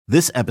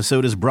This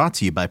episode is brought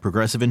to you by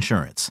Progressive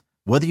Insurance.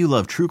 Whether you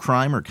love true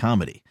crime or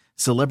comedy,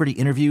 celebrity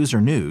interviews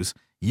or news,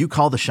 you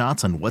call the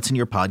shots on what's in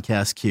your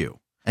podcast queue.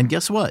 And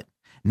guess what?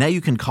 Now you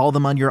can call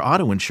them on your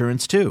auto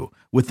insurance too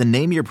with the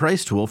Name Your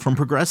Price tool from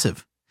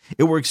Progressive.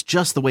 It works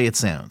just the way it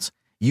sounds.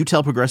 You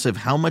tell Progressive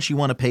how much you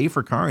want to pay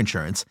for car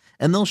insurance,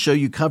 and they'll show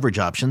you coverage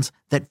options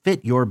that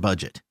fit your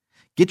budget.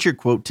 Get your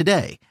quote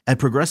today at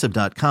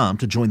Progressive.com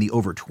to join the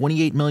over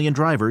 28 million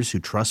drivers who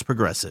trust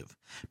Progressive.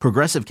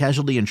 Progressive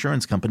Casualty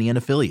Insurance Company and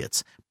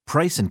Affiliates.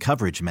 Price and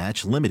coverage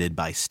match limited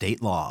by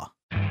state law.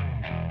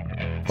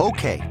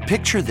 Okay,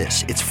 picture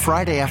this. It's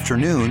Friday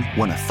afternoon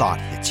when a thought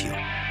hits you.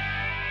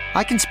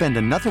 I can spend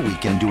another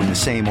weekend doing the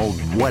same old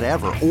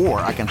whatever,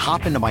 or I can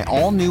hop into my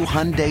all-new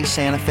Hyundai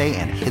Santa Fe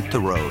and hit the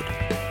road.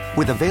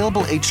 With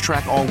available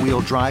H-Track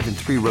all-wheel drive and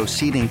 3-row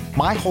seating,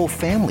 my whole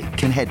family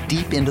can head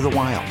deep into the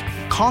wild.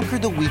 Conquer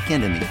the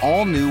weekend in the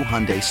all-new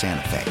Hyundai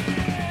Santa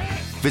Fe.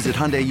 Visit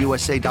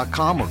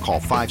HyundaiUSA.com or call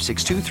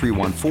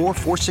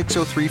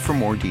 562-314-4603 for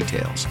more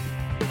details.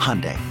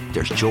 Hyundai,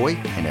 there's joy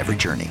in every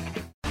journey.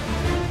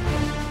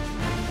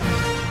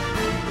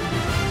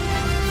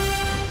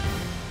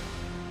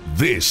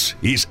 This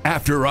is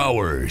After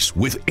Hours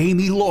with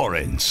Amy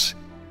Lawrence.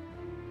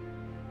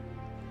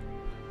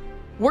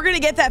 We're going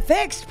to get that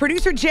fixed.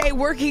 Producer Jay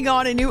working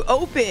on a new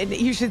open.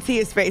 You should see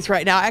his face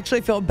right now. I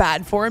actually feel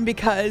bad for him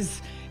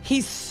because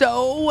he's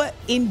so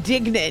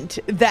indignant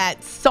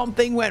that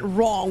something went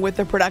wrong with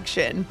the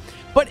production.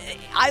 But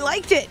I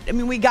liked it. I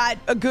mean, we got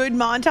a good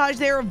montage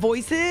there of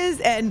voices.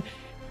 And,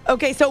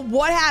 okay, so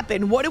what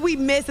happened? What did we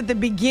miss at the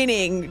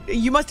beginning?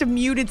 You must have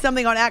muted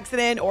something on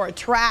accident, or a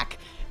track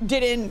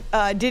didn't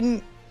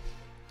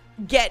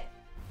get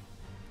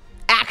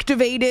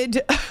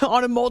activated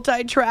on a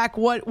multi-track.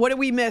 What did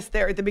we miss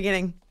there at the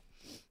beginning?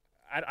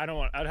 I don't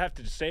want. I'd have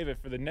to save it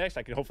for the next.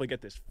 I could hopefully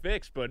get this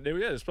fixed, but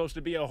there's supposed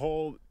to be a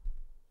whole.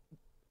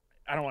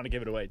 I don't want to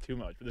give it away too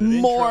much.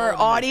 More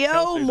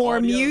audio, more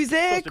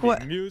music.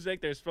 What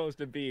music? There's supposed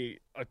to be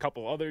a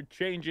couple other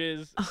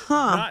changes.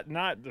 Not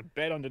the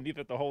bed underneath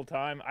it the whole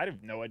time. I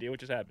have no idea what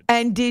just happened.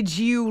 And did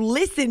you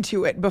listen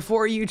to it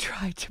before you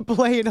tried to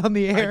play it on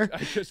the air?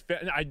 I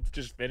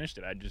just finished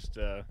it.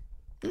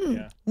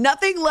 Yeah.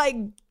 Nothing like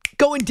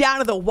going down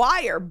to the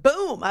wire.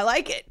 Boom. I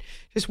like it.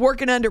 Just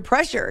working under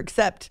pressure,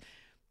 except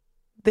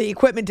the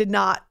equipment did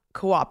not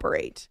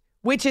cooperate,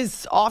 which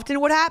is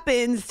often what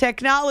happens.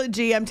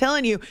 Technology, I'm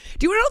telling you.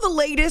 Do you know the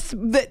latest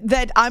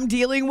that I'm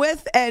dealing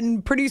with?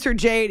 And producer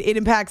Jade, it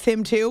impacts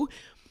him too.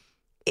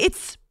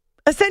 It's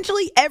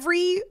essentially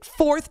every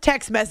fourth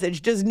text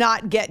message does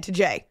not get to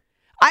Jay.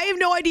 I have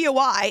no idea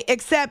why,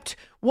 except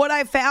what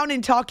I've found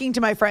in talking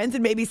to my friends,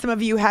 and maybe some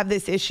of you have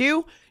this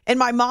issue, and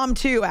my mom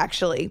too,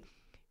 actually.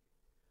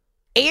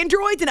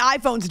 Androids and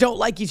iPhones don't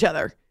like each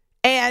other.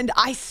 And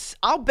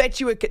I'll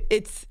bet you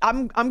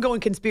I'm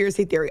going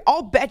conspiracy theory.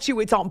 I'll bet you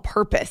it's on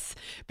purpose,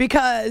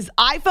 because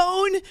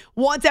iPhone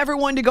wants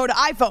everyone to go to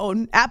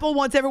iPhone. Apple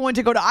wants everyone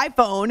to go to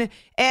iPhone.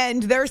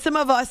 And there's some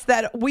of us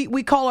that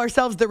we call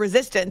ourselves the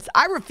resistance.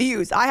 I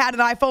refuse. I had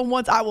an iPhone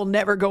once. I will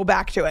never go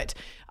back to it.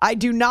 I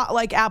do not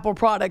like Apple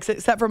products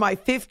except for my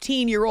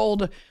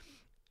 15-year-old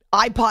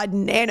iPod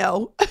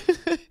Nano.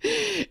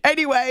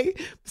 Anyway,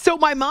 so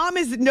my mom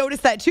has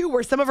noticed that too,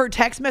 where some of her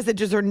text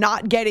messages are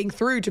not getting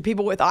through to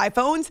people with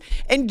iPhones.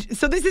 And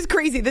so this is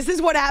crazy. This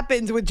is what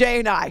happens with Jay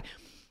and I.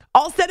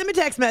 I'll send him a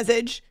text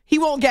message. He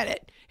won't get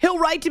it. He'll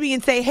write to me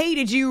and say, hey,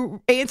 did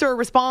you answer or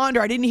respond?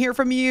 Or I didn't hear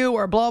from you,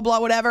 or blah, blah,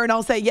 whatever. And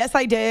I'll say, yes,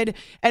 I did.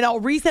 And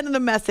I'll resend him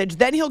the message.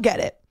 Then he'll get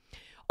it.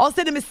 I'll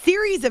send him a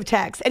series of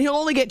texts, and he'll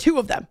only get 2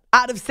 of them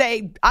out of,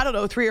 say, I don't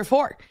know, 3 or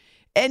 4.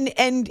 And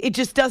it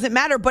just doesn't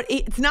matter. But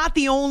it's not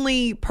the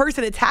only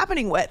person it's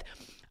happening with.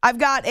 I've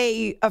got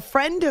a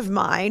friend of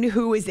mine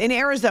who is in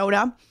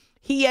Arizona.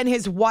 He and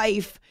his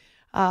wife,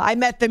 I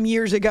met them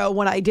years ago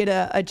when I did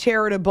a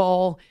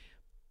charitable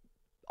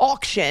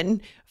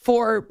auction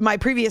for my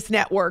previous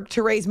network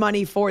to raise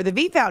money for the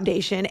V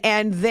Foundation.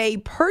 And they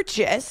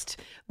purchased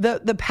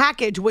the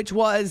package, which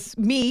was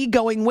me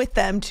going with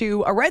them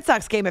to a Red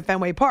Sox game at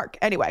Fenway Park.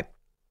 Anyway.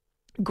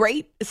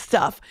 Great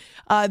stuff.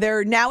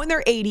 They're now in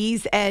their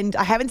 80s, and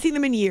I haven't seen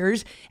them in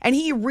years. And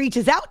he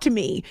reaches out to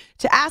me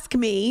to ask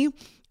me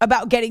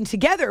about getting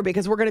together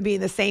because we're going to be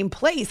in the same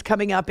place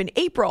coming up in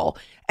April.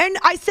 And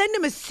I send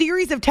him a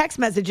series of text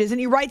messages,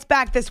 and he writes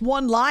back this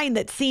one line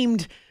that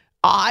seemed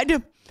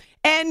odd.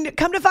 And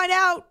come to find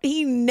out,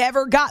 he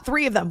never got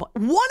 3 of them.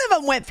 One of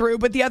them went through,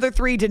 but the other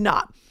 3 did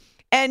not.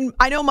 And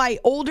I know my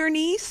older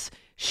niece,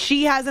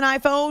 she has an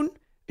iPhone.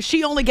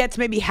 She only gets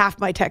maybe half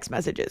my text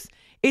messages.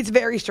 It's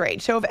very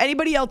strange. So if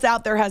anybody else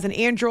out there has an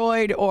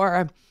Android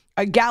or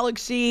a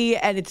Galaxy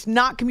and it's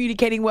not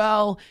communicating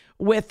well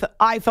with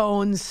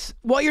iPhones,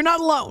 well, you're not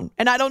alone.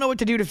 And I don't know what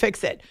to do to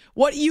fix it.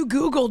 What you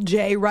Googled,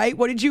 Jay, right?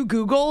 What did you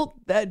Google?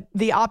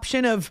 The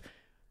option of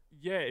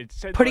it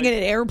said putting it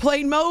in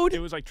airplane mode? It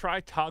was like,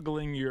 try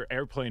toggling your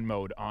airplane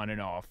mode on and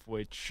off,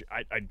 which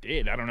I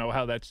did. I don't know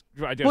how that's...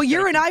 Well,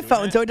 you're an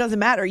iPhone, so it doesn't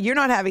matter. You're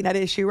not having that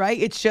issue, right?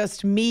 It's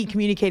just me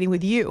communicating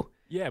with you.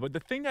 Yeah, but the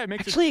thing that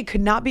makes it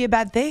could not be a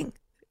bad thing.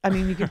 I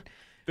mean, you could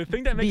The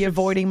thing that makes be it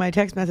avoiding my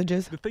text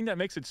messages. The thing that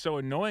makes it so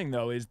annoying,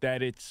 though, is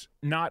that it's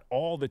not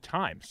all the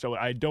time. So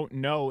I don't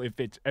know if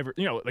it's ever,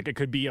 like it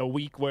could be a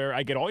week where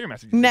I get all your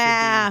messages.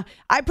 Nah,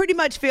 I pretty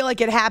much feel like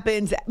it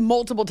happens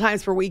multiple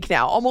times per week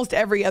now, almost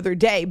every other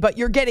day. But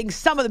you're getting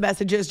some of the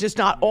messages, just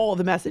not all of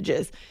the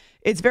messages.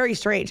 It's very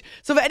strange.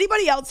 So if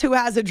anybody else who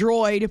has a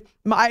Droid,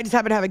 I just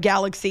happen to have a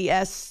Galaxy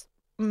S9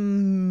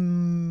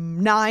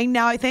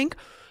 now, I think.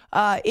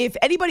 If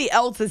anybody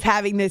else is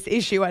having this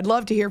issue, I'd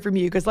love to hear from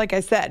you because, like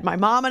I said, my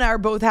mom and I are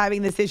both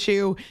having this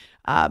issue.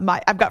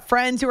 I've got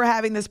friends who are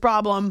having this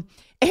problem.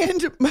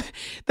 And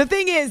the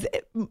thing is,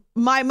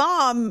 my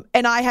mom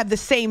and I have the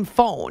same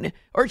phone,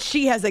 or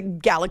she has a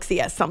Galaxy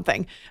S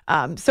something.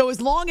 So as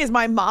long as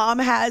my mom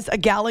has a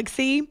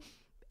Galaxy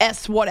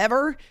S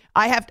whatever,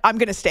 I'm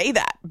going to stay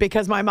that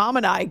because my mom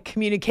and I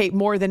communicate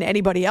more than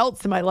anybody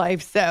else in my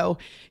life. So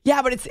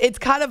yeah, but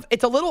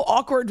it's a little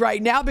awkward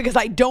right now because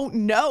I don't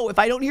know if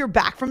I don't hear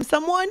back from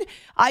someone,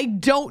 I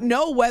don't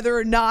know whether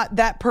or not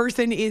that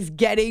person is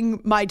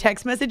getting my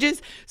text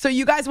messages. So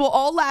you guys will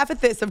all laugh at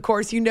this. Of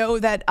course, you know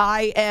that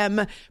I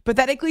am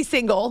pathetically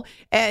single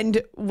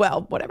and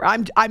well, whatever.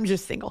 I'm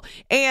just single.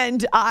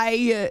 And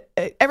I,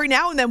 every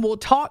now and then will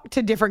talk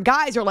to different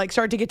guys or like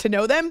start to get to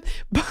know them.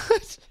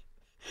 But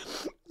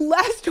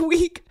last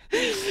week,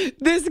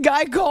 this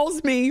guy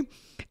calls me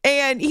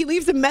and he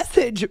leaves a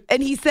message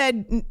and he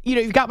said,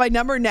 you've got my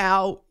number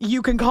now.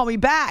 You can call me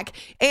back.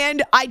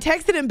 And I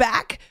texted him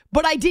back,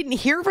 but I didn't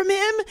hear from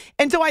him.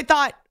 And so I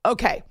thought,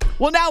 okay,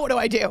 well, now what do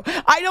I do?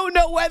 I don't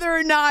know whether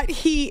or not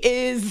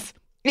he's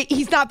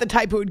not the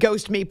type who would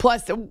ghost me.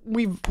 Plus,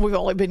 we've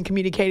only been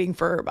communicating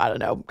for, I don't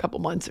know, a couple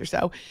months or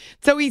so.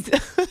 So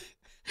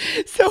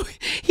so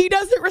he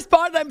doesn't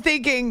respond. I'm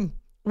thinking,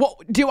 well,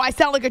 do I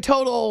sound like a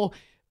total,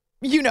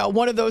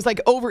 one of those like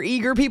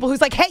overeager people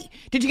who's like, hey,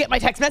 did you get my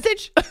text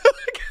message?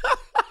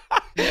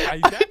 Yeah,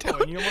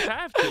 exactly. You almost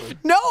have to.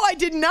 No, I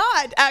did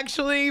not,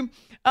 actually.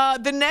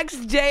 The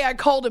next day I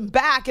called him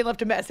back and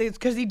left a message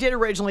because he did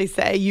originally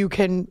say, you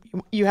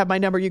have my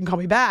number, you can call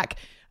me back.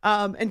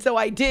 And so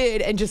I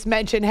did and just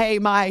mentioned, hey,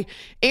 my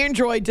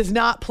Android does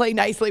not play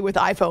nicely with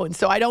iPhone.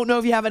 So I don't know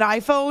if you have an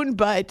iPhone,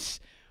 but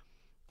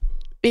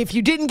if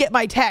you didn't get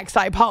my text,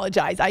 I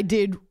apologize. I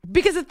did.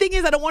 Because the thing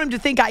is, I don't want him to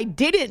think I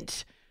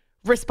didn't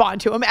respond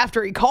to him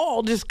after he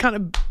called, just kind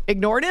of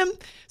ignored him.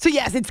 So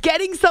yes, it's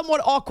getting somewhat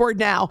awkward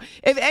now.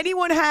 If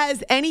anyone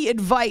has any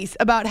advice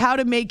about how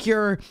to make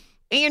your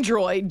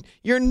Android,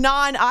 your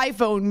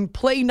non-iPhone,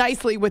 play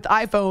nicely with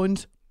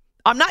iPhones,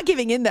 I'm not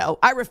giving in though.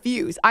 I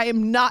refuse. I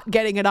am not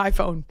getting an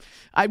iPhone.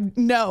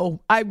 No.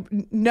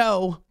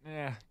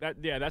 Yeah,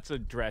 that's a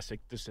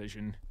drastic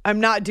decision. I'm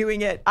not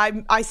doing it.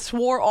 I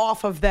swore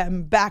off of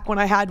them back when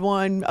I had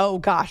one. Oh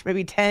gosh,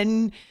 maybe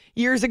 10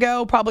 years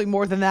ago, probably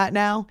more than that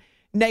now.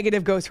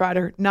 Negative Ghost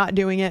Rider, not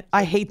doing it.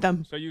 I hate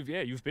them. So you've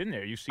been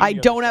there. You've seen. I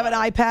don't have an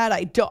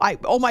iPad.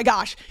 Oh my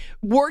gosh,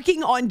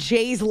 working on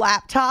Jay's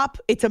laptop.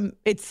 It's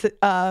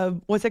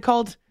what's it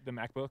called? The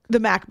MacBook? The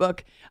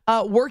MacBook.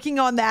 Working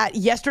on that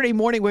yesterday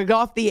morning. We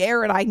got off the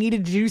air and I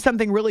needed to do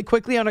something really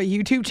quickly on our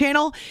YouTube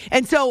channel.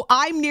 And so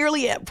I'm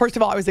first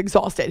of all, I was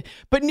exhausted,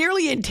 but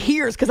nearly in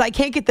tears because I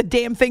can't get the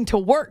damn thing to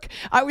work.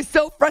 I was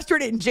so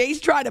frustrated and Jay's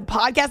trying to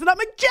podcast and I'm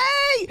like,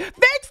 Jay,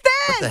 fix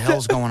this. What the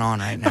hell's going on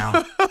right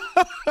now?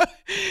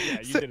 Yeah,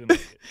 you didn't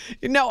like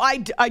it. No, I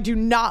do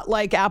not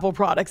like Apple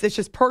products. It's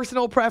just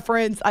personal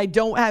preference. I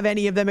don't have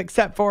any of them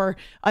except for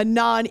a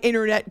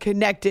non-internet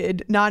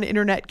connected,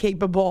 non-internet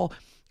capable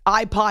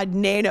iPod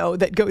Nano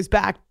that goes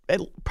back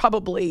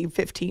probably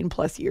 15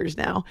 plus years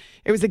now.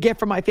 It was a gift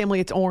from my family.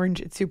 It's orange.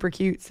 It's super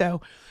cute.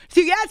 So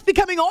yeah, it's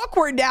becoming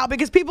awkward now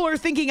because people are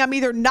thinking I'm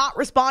either not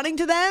responding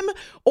to them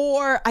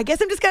or I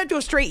guess I'm just going to do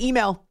a straight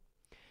email.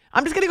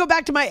 I'm just going to go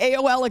back to my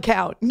AOL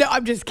account. No,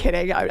 I'm just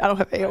kidding. I don't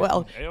have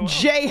AOL.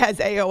 Jay has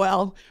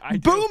AOL.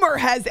 Boomer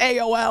has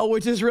AOL,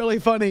 which is really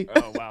funny.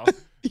 Oh, wow.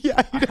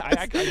 Yeah,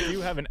 I do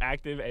have an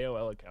active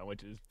AOL account,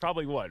 which is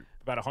probably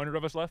about 100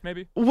 of us left,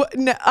 maybe?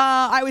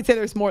 I would say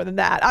there's more than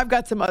that. I've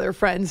got some other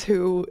friends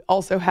who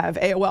also have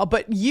AOL,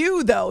 but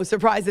you, though,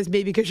 surprises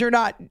me because you're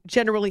not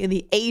generally in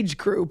the age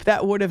group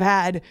that would have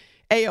had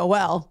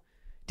AOL.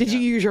 Did you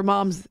use your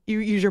mom's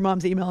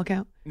email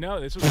account?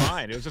 No, this was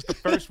mine. It was just the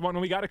first one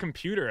when we got a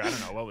computer. I don't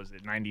know, what was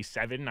it,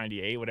 97,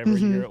 98, whatever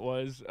year it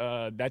was.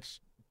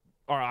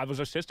 It was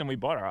our system we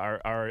bought,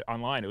 our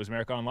online. It was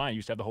America Online. You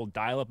used to have the whole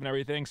dial-up and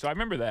everything. So I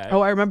remember that.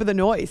 Oh, I remember the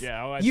noise.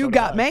 Yeah. You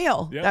Got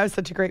Mail. Yep. That was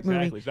such a great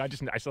movie. Exactly.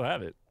 So I still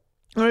have it.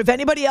 If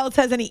anybody else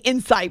has any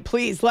insight,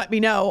 please let me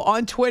know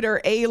on Twitter,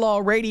 A-Law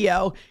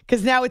Radio,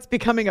 because now it's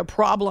becoming a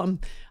problem.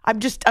 I'm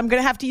going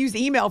to have to use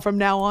email from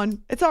now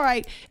on. It's all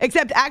right.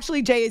 Except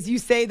actually, Jay, as you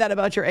say that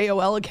about your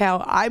AOL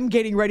account, I'm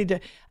getting ready to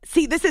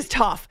see, this is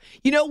tough.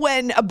 You know,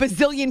 when a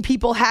bazillion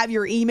people have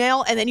your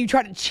email and then you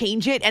try to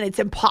change it and it's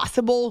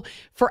impossible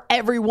for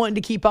everyone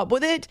to keep up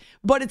with it.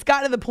 But it's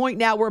got to the point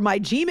now where my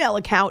Gmail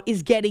account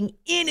is getting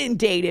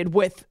inundated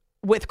with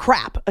with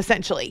crap,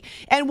 essentially.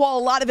 And while a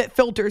lot of it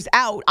filters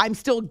out, I'm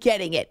still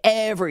getting it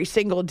every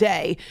single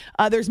day.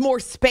 There's more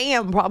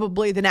spam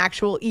probably than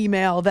actual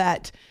email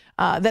that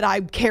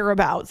I care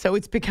about. So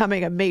it's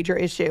becoming a major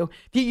issue.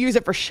 If you use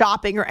it for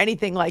shopping or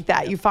anything like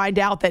that, you find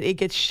out that it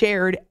gets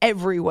shared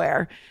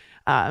everywhere.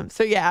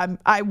 So yeah,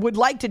 I would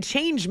like to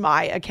change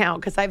my account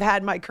because I've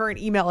had my current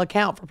email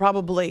account for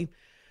probably,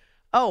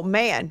 at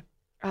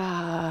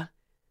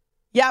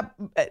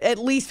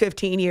least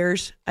 15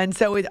 years. And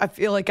so I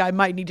feel like I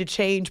might need to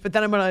change, but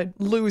then I'm going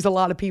to lose a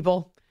lot of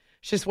people.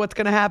 It's just what's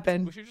going to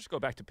happen. We should just go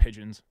back to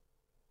pigeons,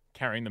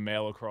 carrying the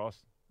mail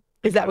across.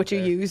 Is that what you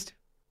used?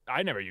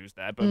 I never used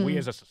that, but we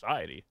as a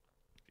society,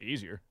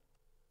 easier.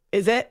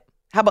 Is it?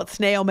 How about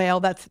snail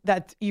mail?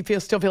 That you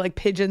still feel like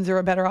pigeons are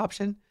a better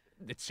option?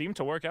 It seemed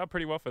to work out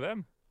pretty well for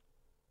them.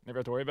 Never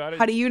have to worry about it.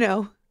 How do you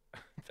know?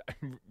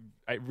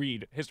 I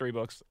read history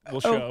books. Will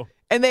show.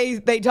 And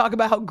they talk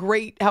about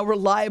how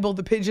reliable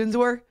the pigeons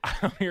were. I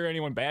don't hear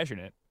anyone bashing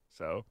it.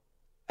 So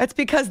that's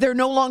because they're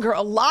no longer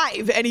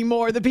alive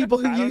anymore, the people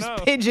who use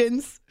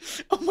pigeons.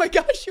 Oh my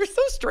gosh, you're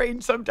so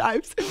strange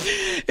sometimes.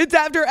 It's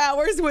After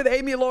Hours with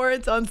Amy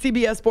Lawrence on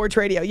CBS Sports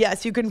Radio.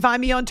 Yes, you can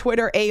find me on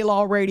Twitter,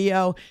 A-Law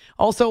Radio.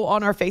 Also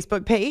on our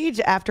Facebook page,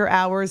 After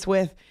Hours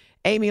with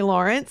Amy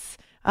Lawrence.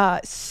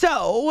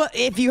 So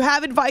if you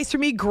have advice for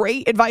me,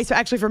 great advice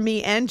actually for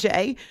me and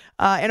Jay.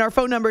 And our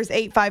phone number is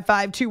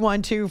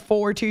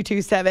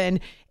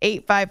 855-212-4227,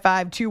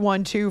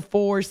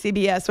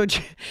 855-212-4CBS. So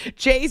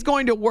Jay's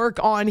going to work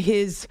on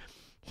his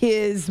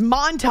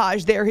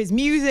montage there, his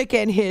music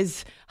and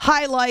his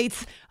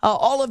highlights,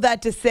 all of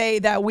that to say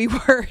that we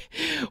were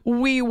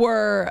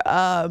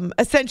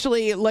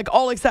essentially like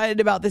all excited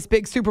about this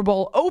big Super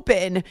Bowl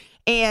open,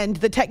 and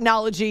the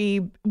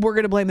technology, we're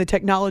going to blame the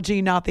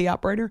technology, not the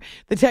operator.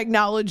 The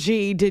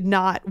technology did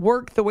not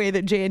work the way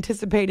that Jay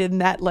anticipated,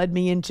 and that led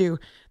me into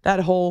that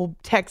whole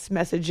text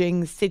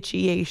messaging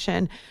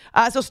situation.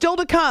 So still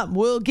to come,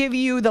 we'll give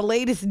you the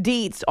latest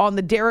deets on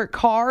the Derek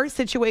Carr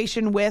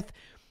situation with,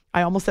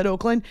 I almost said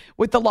Oakland,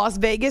 with the Las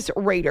Vegas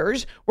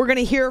Raiders. We're going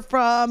to hear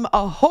from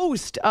a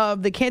host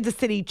of the Kansas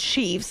City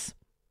Chiefs,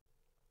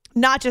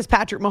 not just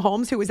Patrick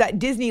Mahomes, who was at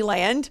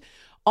Disneyland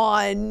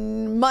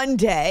on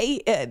Monday,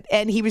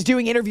 and he was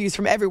doing interviews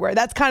from everywhere.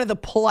 That's kind of the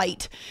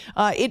plight.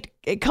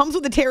 It comes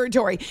with the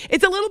territory.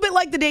 It's a little bit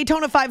like the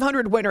Daytona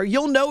 500 winner.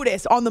 You'll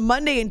notice on the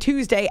Monday and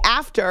Tuesday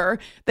after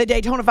the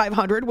Daytona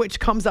 500,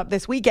 which comes up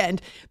this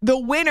weekend, the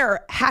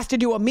winner has to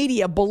do a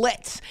media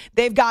blitz.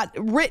 They've got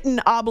written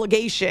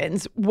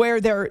obligations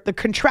where they're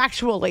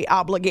contractually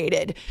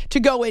obligated to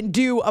go and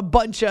do a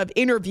bunch of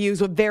interviews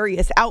with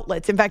various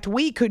outlets. In fact,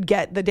 we could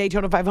get the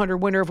Daytona 500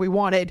 winner if we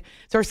wanted.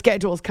 So our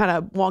schedule is kind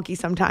of wonky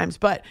sometimes,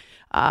 but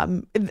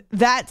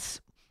that's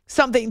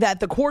something that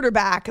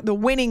the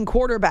winning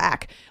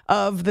quarterback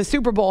of the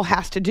Super Bowl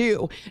has to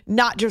do,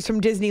 not just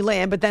from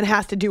Disneyland, but then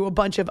has to do a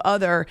bunch of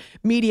other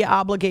media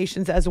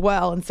obligations as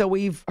well. And so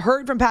we've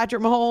heard from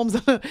Patrick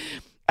Mahomes.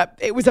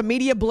 It was a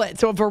media blitz,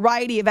 so a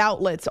variety of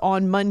outlets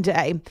on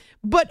Monday,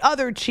 but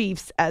other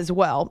Chiefs as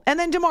well. And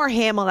then Damar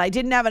Hamlin, I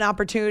didn't have an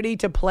opportunity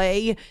to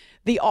play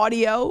the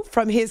audio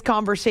from his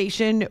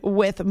conversation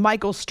with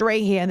Michael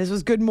Strahan. This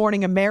was Good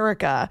Morning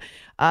America.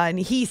 And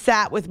he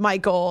sat with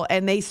Michael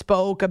and they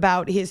spoke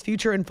about his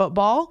future in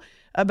football,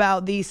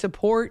 about the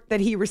support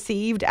that he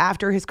received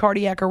after his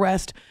cardiac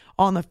arrest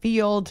on the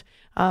field,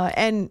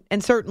 and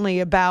certainly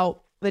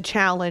about the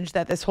challenge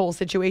that this whole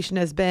situation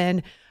has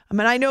been. I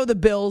mean, I know the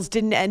Bills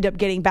didn't end up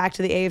getting back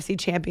to the AFC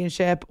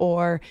Championship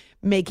or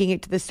making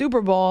it to the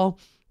Super Bowl,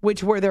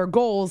 which were their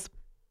goals.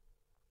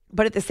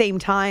 But at the same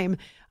time,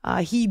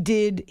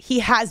 he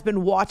has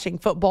been watching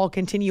football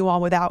continue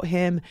on without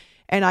him.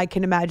 And I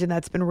can imagine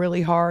that's been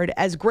really hard.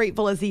 As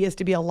grateful as he is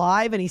to be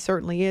alive, and he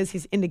certainly is,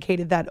 he's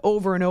indicated that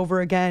over and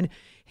over again,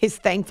 his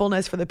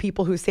thankfulness for the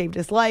people who saved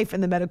his life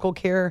and the medical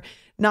care,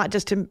 not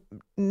just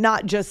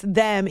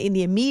them in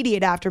the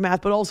immediate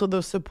aftermath, but also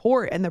the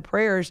support and the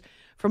prayers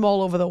from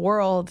all over the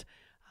world.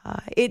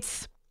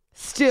 It's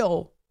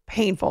still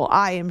painful,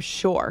 I am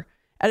sure.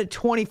 At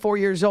 24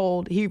 years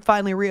old, he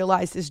finally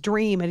realized his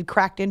dream and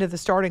cracked into the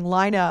starting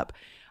lineup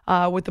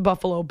with the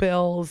Buffalo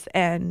Bills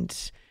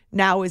and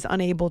now is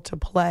unable to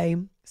play.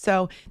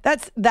 So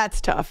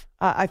that's tough.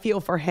 I feel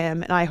for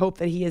him, and I hope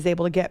that he is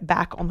able to get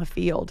back on the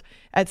field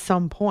at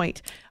some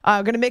point.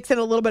 I'm going to mix in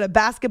a little bit of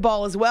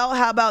basketball as well.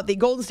 How about the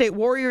Golden State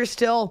Warriors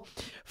still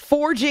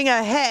forging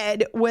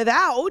ahead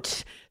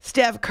without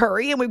Steph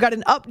Curry? And we've got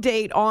an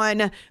update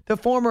on the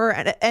former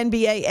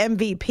NBA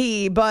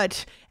MVP.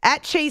 But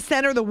at Chase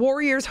Center, the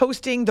Warriors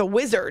hosting the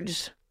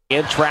Wizards.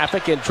 In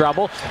traffic, in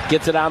trouble,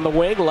 gets it on the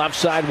wing, left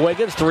side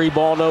Wiggins, three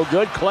ball no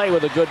good. Clay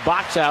with a good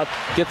box out,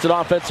 gets an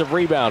offensive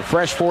rebound,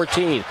 fresh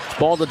 14.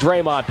 Ball to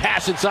Draymond,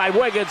 pass inside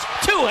Wiggins,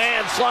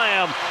 two-hand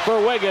slam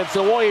for Wiggins.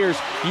 The Warriors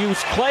use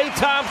Klay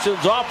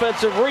Thompson's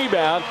offensive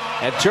rebound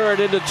and turn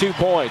it into 2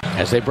 points.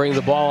 As they bring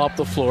the ball up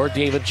the floor,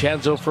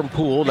 DiVincenzo from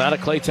Poole, now to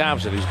Klay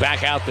Thompson, who's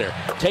back out there.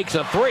 Takes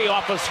a three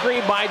off a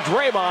screen by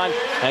Draymond,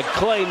 and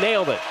Klay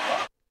nailed it.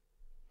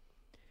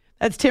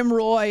 That's Tim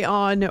Roy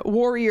on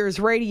Warriors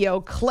Radio.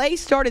 Clay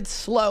started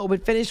slow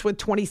but finished with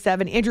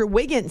 27. Andrew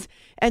Wiggins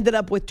ended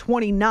up with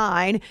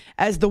 29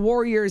 as the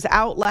Warriors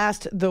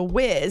outlast the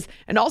Wiz.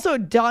 And also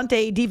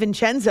Dante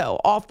DiVincenzo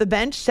off the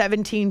bench,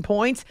 17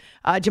 points.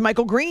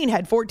 JaMychal Green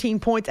had 14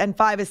 points and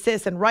 5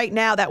 assists. And right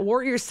now, that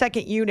Warriors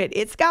second unit,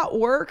 it's got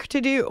work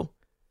to do.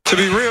 To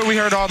be real, we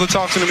heard all the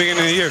talks in the beginning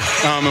of the year,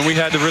 and we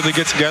had to really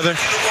get together.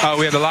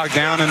 We had to lock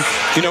down, and,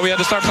 we had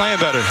to start playing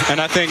better. And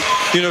I think,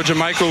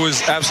 JaMychal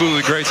was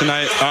absolutely great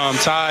tonight.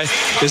 Ty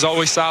is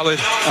always solid,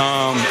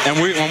 and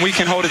when we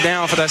can hold it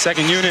down for that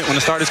second unit, when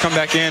the starters come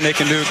back in, they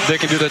can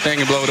do their thing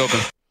and blow it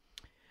open.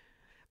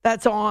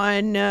 That's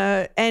on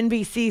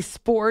NBC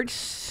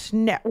Sports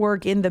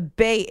Network in the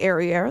Bay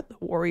Area. The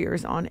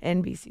Warriors on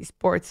NBC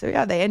Sports. So,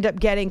 yeah, they end up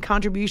getting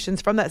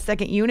contributions from that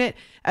second unit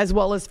as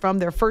well as from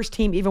their first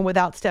team, even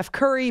without Steph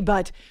Curry.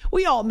 But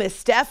we all miss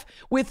Steph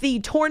with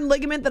the torn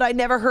ligament that I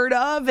never heard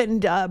of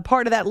and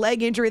part of that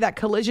leg injury, that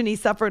collision he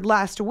suffered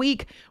last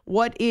week.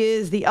 What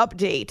is the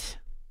update?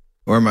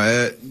 Where am I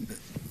at?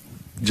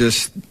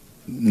 Just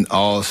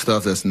all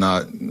stuff that's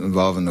not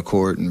involving the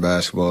court and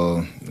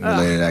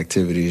basketball-related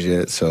activities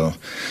yet. So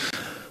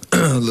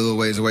a little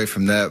ways away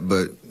from that,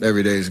 but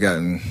every day's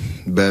gotten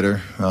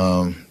better.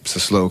 It's a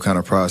slow kind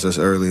of process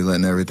early,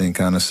 letting everything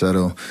kind of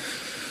settle,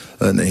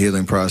 letting the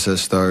healing process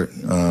start.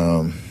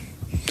 The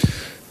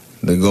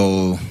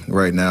goal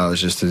right now is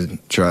just to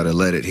try to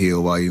let it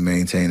heal while you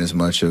maintain as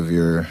much of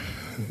your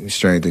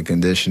strength and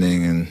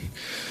conditioning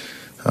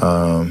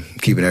and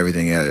keeping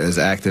everything as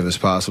active as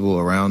possible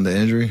around the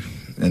injury.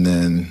 And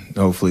then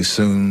hopefully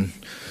soon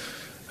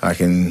I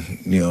can,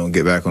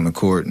 get back on the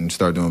court and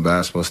start doing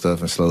basketball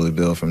stuff and slowly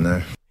build from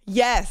there.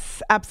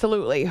 Yes,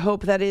 absolutely.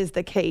 Hope that is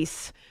the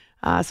case.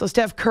 So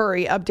Steph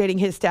Curry updating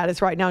his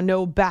status right now.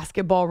 No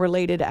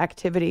basketball-related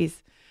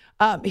activities.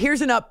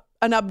 Here's an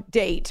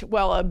update.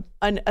 Well,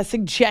 a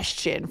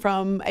suggestion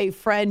from a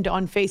friend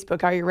on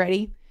Facebook. Are you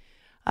ready?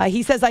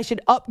 He says I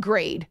should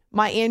upgrade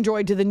my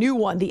Android to the new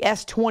one, the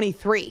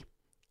S23.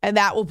 And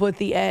that will put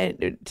the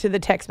end to the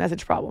text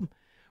message problem.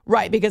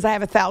 Right, because I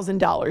have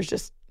 $1,000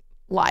 just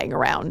lying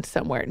around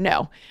somewhere.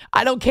 No,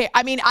 I don't care.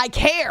 I mean, I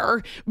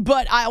care,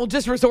 but I'll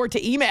just resort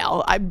to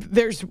email.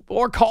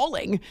 Or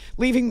calling,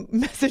 leaving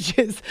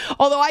messages.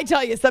 Although I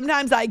tell you,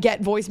 sometimes I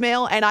get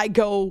voicemail and I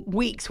go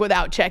weeks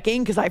without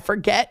checking because I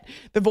forget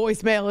the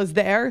voicemail is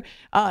there.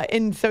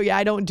 And so, yeah,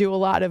 I don't do a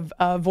lot of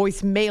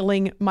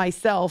voicemailing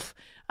myself.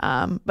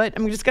 But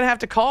I'm just going to have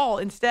to call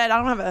instead. I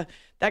don't have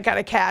that kind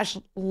of cash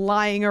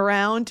lying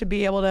around to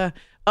be able to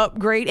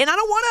upgrade, and I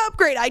don't want to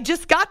upgrade. I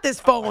just got this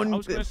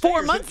phone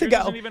 4 months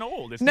ago. Isn't even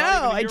old. It's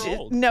not even a year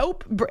old.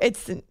 Nope.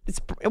 It's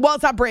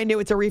not brand new.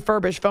 It's a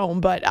refurbished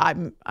phone. But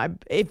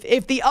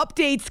if the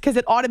updates, because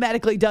it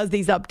automatically does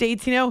these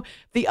updates,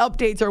 the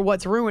updates are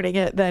what's ruining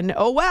it. Then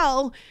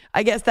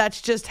I guess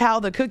that's just how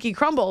the cookie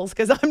crumbles.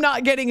 Because I'm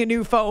not getting a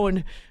new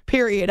phone.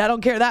 Period. I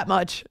don't care that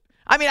much.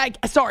 I mean,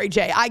 sorry,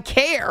 Jay. I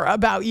care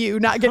about you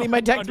not getting my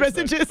text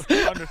messages,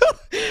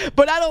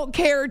 but I don't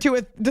care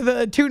to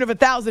the tune of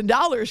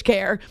 $1,000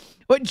 care.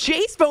 But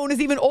Jay's phone is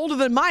even older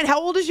than mine.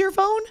 How old is your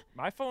phone?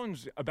 My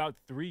phone's about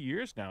 3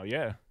 years now.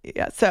 Yeah.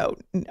 Yeah. So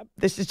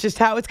this is just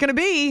how it's going to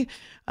be.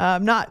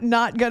 I'm not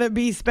going to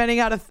be spending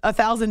out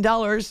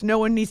 $1,000. No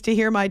one needs to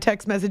hear my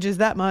text messages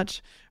that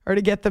much or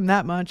to get them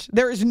that much.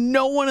 There is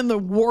no one in the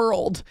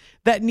world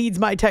that needs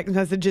my text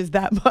messages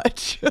that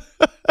much.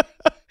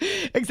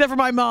 Except for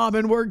my mom,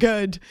 and we're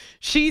good.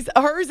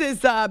 Hers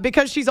is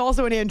because she's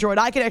also an Android.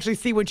 I can actually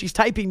see when she's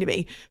typing to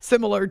me.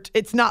 Similar,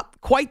 it's not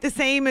quite the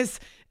same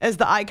as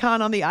the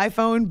icon on the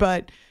iPhone,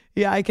 but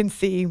yeah, I can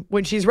see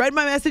when she's read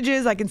my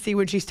messages. I can see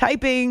when she's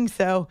typing.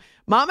 So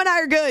Mom and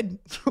I are good.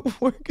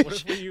 We're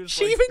good.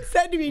 She even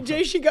said to me,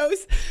 Jay, she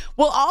goes,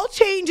 "Well, I'll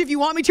change if you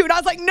want me to." And I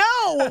was like,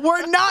 "No,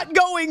 we're not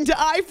going to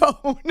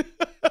iPhone."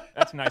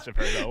 That's nice of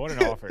her, though. What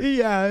an offer.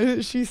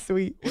 Yeah, she's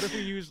sweet. What if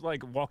we use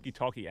like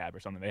walkie-talkie app or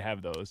something? They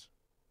have those.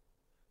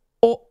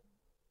 Oh,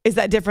 is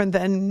that different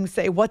than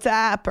say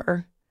WhatsApp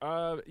or?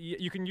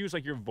 You can use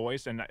like your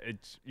voice and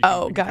you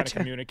gotcha. Kind of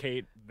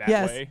communicate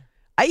that way.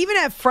 I even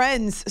have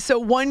friends. So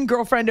one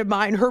girlfriend of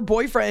mine, her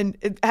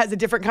boyfriend has a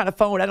different kind of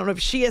phone. I don't know if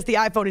she has the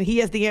iPhone and he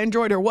has the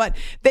Android or what.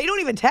 They don't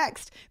even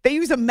text. They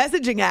use a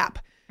messaging app.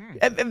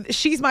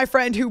 She's my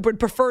friend who would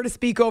prefer to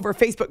speak over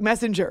Facebook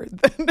Messenger.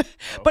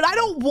 But I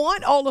don't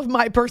want all of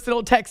my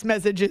personal text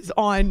messages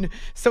on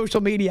social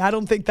media. I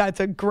don't think that's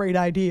a great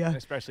idea.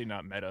 Especially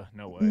not Meta.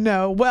 No way.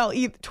 No. Well,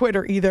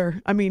 Twitter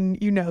either. I mean,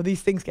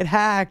 these things get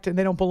hacked and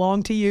they don't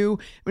belong to you.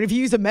 I mean, if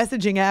you use a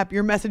messaging app,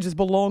 your messages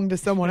belong to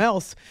someone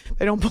else.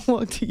 They don't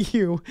belong to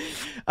you.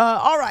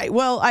 All right.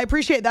 Well, I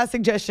appreciate that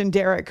suggestion,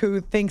 Derek, who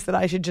thinks that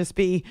I should just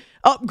be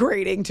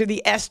upgrading to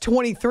the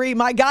S23.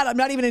 My God, I'm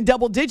not even in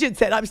double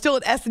digits yet. I'm still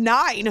at S9.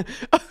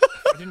 I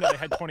didn't know they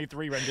had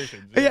 23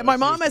 renditions. Yeah, my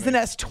mom has an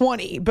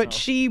S20, but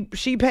she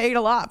paid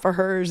a lot for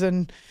hers,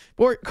 and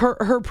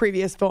her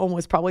previous phone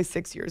was probably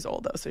 6 years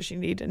old, though, so she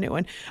needed a new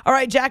one. All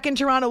right, Jack in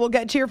Toronto, we'll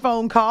get to your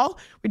phone call.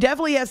 We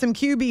definitely have some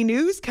QB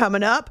news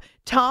coming up.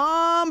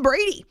 Tom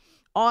Brady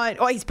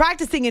he's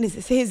practicing in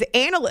his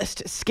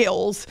analyst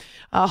skills,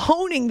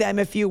 honing them,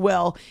 if you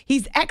will.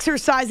 He's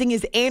exercising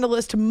his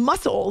analyst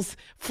muscles,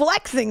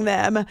 flexing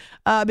them,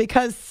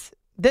 because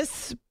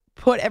this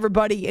put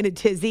everybody in a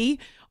tizzy.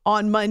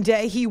 On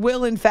Monday, he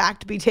will, in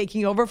fact, be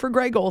taking over for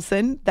Greg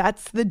Olsen.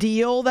 That's the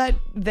deal that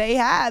they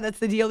had. That's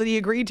the deal that he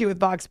agreed to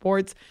with Fox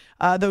Sports,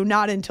 though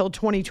not until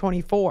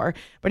 2024.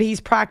 But he's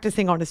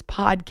practicing on his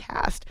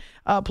podcast,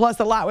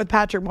 plus a lot with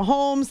Patrick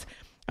Mahomes.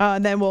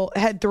 And then we'll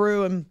head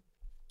through, and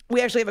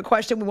we actually have a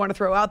question we want to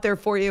throw out there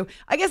for you.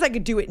 I guess I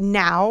could do it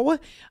now.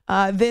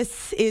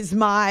 This is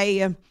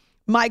my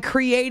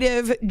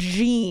creative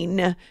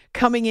gene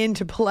coming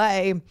into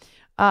play.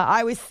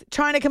 I was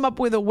trying to come up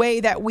with a way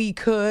that we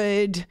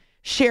could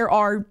share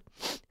our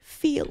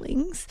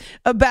feelings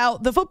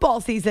about the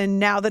football season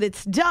now that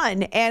it's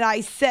done. And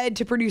I said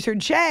to producer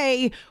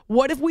Jay,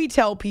 what if we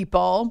tell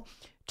people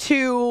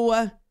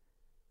to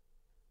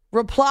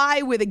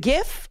reply with a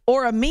GIF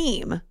or a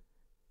meme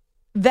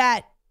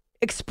that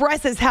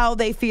expresses how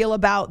they feel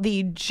about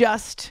the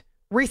just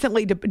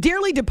recently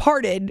dearly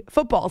departed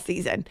football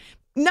season?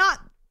 Not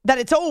that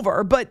it's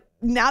over, but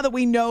now that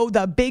we know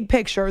the big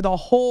picture, the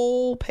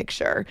whole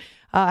picture,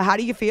 how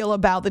do you feel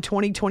about the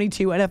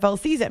 2022 NFL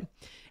season?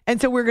 And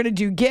so we're going to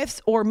do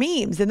GIFs or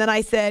memes. And then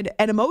I said,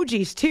 and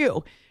emojis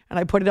too. And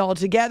I put it all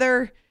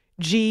together,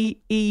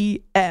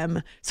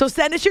 GEM. So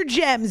send us your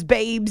gems,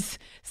 babes.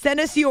 Send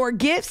us your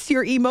GIFs,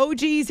 your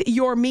emojis,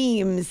 your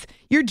memes,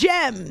 your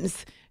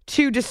gems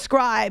to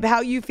describe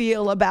how you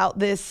feel about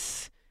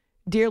this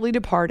dearly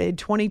departed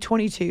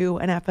 2022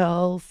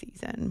 NFL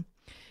season.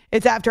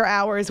 It's After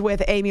Hours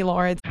with Amy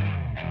Lawrence.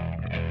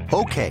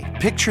 Okay,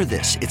 picture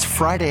this. It's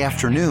Friday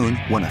afternoon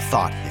when a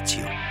thought hits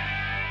you.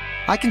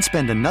 I can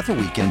spend another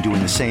weekend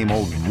doing the same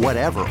old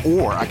whatever,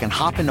 or I can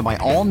hop into my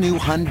all-new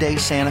Hyundai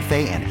Santa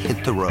Fe and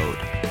hit the road.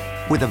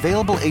 With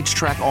available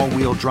H-Track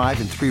all-wheel drive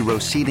and 3-row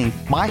seating,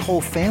 my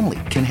whole family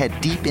can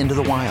head deep into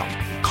the wild.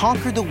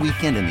 Conquer the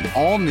weekend in the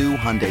all-new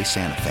Hyundai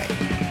Santa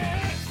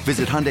Fe.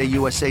 Visit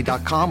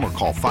HyundaiUSA.com or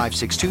call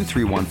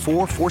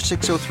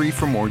 562-314-4603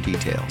 for more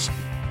details.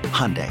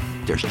 Hyundai,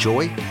 there's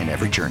joy in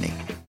every journey.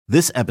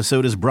 This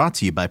episode is brought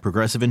to you by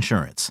Progressive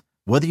Insurance.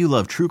 Whether you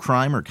love true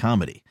crime or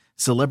comedy,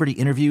 celebrity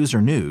interviews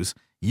or news,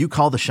 you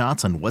call the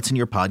shots on what's in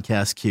your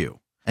podcast queue.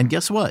 And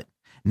guess what?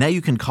 Now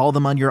you can call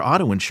them on your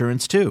auto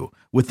insurance too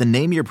with the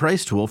Name Your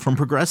Price tool from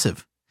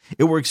Progressive.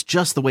 It works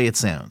just the way it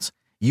sounds.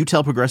 You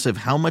tell Progressive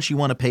how much you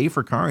want to pay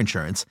for car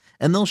insurance,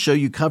 and they'll show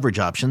you coverage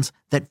options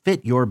that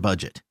fit your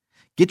budget.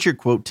 Get your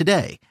quote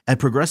today at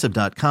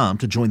Progressive.com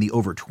to join the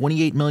over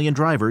 28 million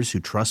drivers who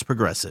trust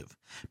Progressive.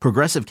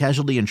 Progressive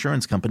Casualty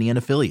Insurance Company and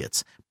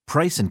Affiliates.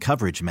 Price and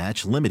coverage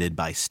match limited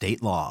by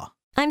state law.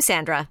 I'm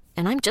Sandra,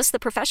 and I'm just the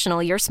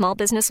professional your small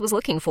business was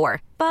looking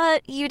for.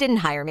 But you didn't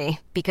hire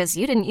me because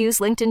you didn't use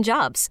LinkedIn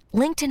Jobs.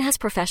 LinkedIn has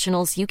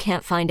professionals you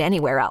can't find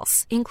anywhere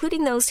else,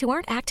 including those who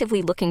aren't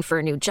actively looking for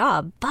a new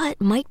job, but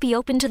might be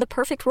open to the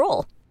perfect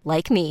role,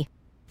 like me.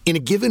 In a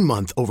given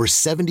month, over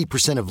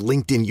 70% of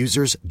LinkedIn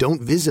users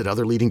don't visit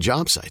other leading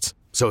job sites.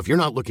 So if you're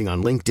not looking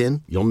on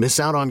LinkedIn, you'll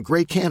miss out on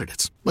great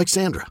candidates like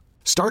Sandra.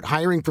 Start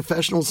hiring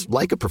professionals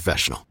like a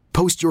professional.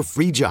 Post your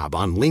free job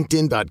on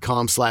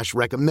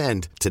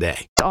linkedin.com/recommend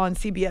today. On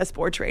CBS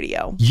Sports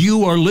Radio.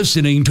 You are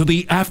listening to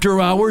the After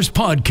Hours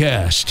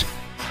Podcast.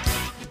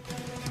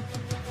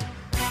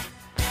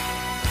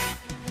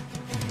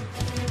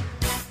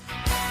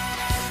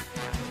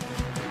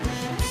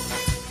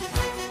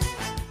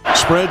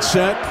 Spread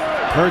set.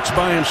 Hurts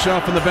by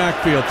himself in the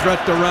backfield.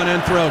 Threat to run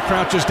and throw.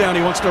 Crouches down.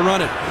 He wants to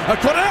run it.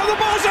 Now the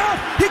ball's out.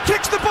 He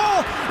kicks the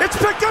ball. It's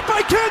picked up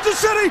by Kansas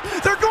City.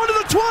 They're going to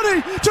the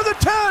 20, to the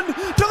 10,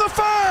 to the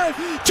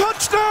 5.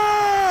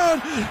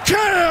 Touchdown!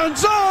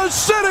 Kansas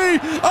City!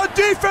 A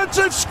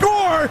defensive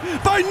score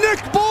by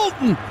Nick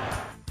Bolton.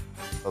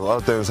 A lot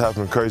of things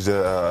happened crazy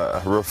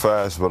real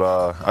fast, but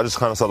I just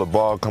kind of saw the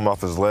ball come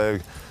off his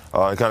leg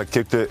and kind of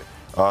kicked it.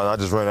 And I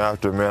just ran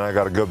after it, man. I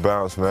got a good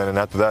bounce, man. And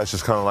after that, it's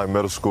just kind of like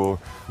middle school.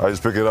 I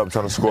just pick it up,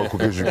 trying to score as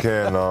quick as you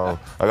can. I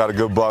got a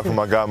good block from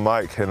my guy,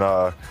 Mike. And,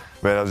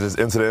 man, I was just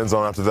into the end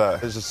zone after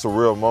that. It's just a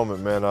real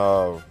moment, man.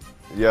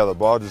 Yeah, the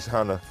ball just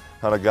kind of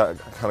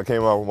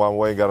came out my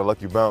way, got a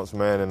lucky bounce,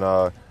 man. And,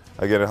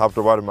 again, it hopped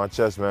right in my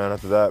chest, man.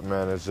 After that,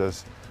 man, it's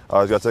just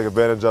got to take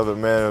advantage of it,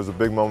 man. It was a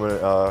big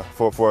moment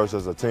for us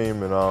as a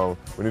team. And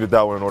we needed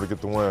that one in order to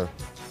get the win.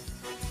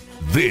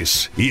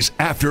 This is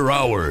After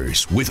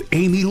Hours with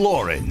Amy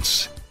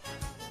Lawrence.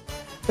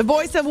 The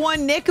voice of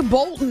one Nick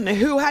Bolton,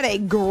 who had a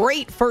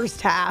great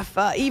first half,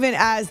 even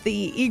as the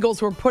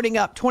Eagles were putting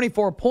up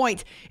 24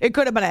 points. It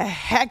could have been a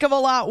heck of a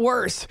lot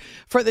worse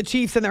for the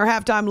Chiefs in their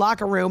halftime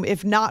locker room,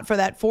 if not for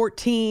that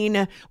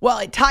 14. Well,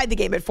 it tied the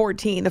game at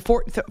 14, the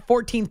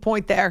 14th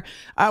point there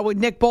with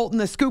Nick Bolton,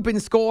 the scoop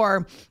and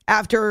score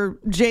after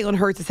Jalen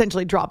Hurts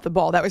essentially dropped the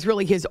ball. That was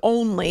really his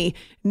only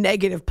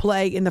negative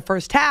play in the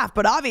first half,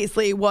 but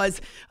obviously it was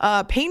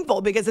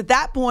painful because at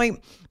that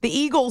point, the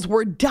Eagles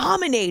were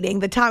dominating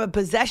the time of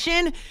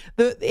possession.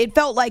 It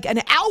felt like an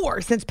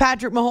hour since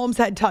Patrick Mahomes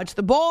had touched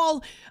the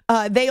ball.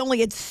 They only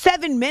had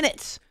 7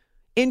 minutes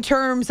in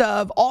terms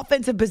of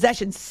offensive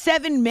possession.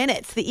 7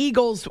 minutes. The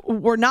Eagles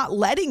were not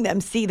letting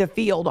them see the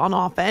field on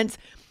offense.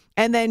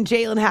 And then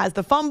Jalen has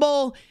the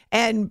fumble,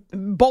 and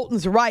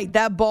Bolton's right.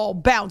 That ball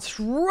bounced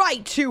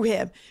right to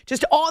him,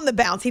 just on the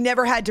bounce. He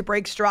never had to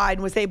break stride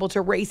and was able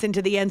to race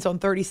into the end zone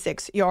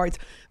 36 yards.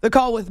 The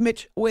call with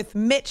Mitch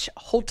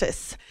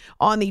Holtis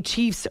on the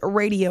Chiefs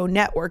Radio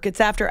Network.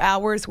 It's After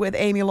Hours with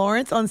Amy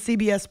Lawrence on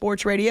CBS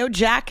Sports Radio.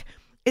 Jack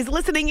is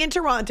listening in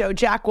Toronto.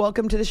 Jack,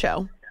 welcome to the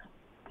show.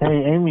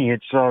 Hey, Amy,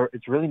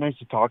 it's really nice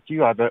to talk to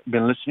you. I've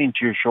been listening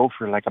to your show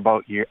for like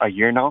about a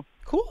year now.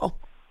 Cool.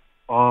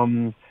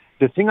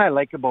 The thing I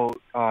like about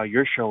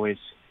your show is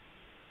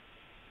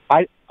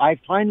I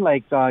find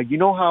like, you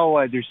know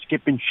how there's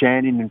Skip and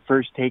Shannon in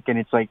First Take, and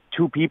it's like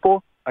two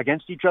people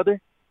against each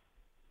other?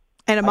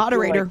 And a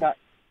moderator. Like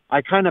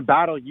I kind of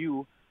battle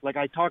you. Like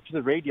I talk to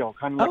the radio,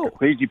 kind of like a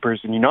crazy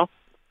person, you know?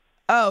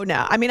 Oh,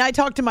 no. I mean, I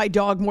talk to my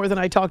dog more than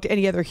I talk to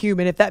any other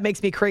human. If that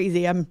makes me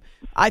crazy,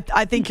 I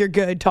think you're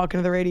good talking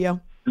to the radio.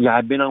 Yeah,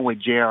 I've been on with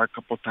JR a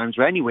couple of times.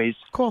 But anyways,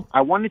 cool.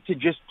 I wanted to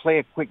just play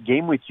a quick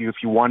game with you if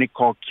you want it,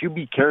 called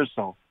QB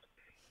Carousel.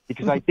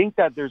 Because I think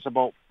that there's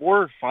about 4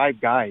 or 5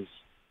 guys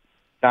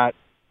that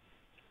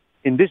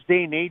in this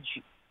day and age,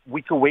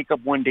 we could wake up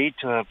one day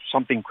to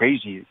something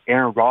crazy.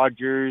 Aaron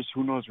Rodgers,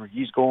 who knows where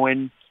he's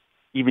going,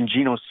 even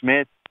Geno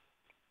Smith,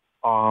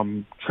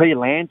 Trey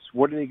Lance.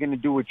 What are they going to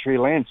do with Trey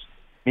Lance?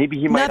 Maybe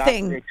he might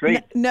Nothing.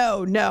 Trade.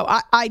 No.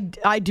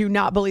 I do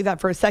not believe that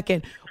for a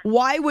second.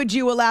 Why would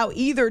you allow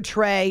either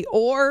Trey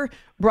or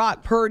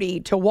Brock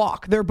Purdy to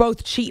walk? They're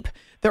both cheap.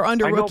 They're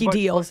under rookie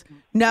deals.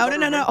 No.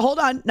 Hold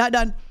on. Not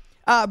done.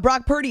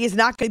 Brock Purdy is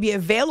not going to be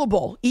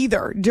available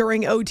either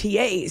during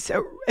OTAs.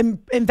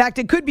 In fact,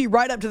 it could be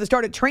right up to the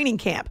start of training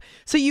camp.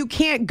 So you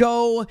can't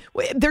go.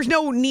 There's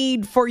no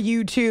need for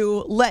you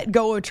to let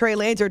go of Trey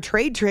Lance or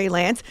trade Trey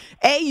Lance.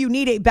 A, you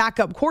need a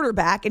backup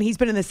quarterback, and he's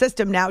been in the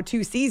system now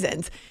 2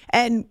 seasons.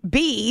 And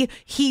B,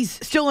 he's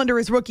still under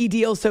his rookie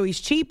deal, so he's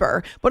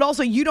cheaper. But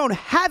also, you don't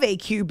have a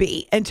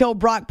QB until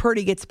Brock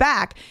Purdy gets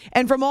back.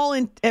 And from all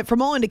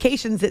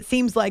indications, it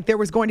seems like there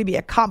was going to be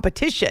a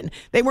competition.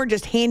 They weren't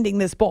just handing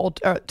this ball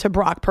to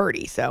Brock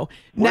Purdy. So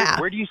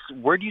where do you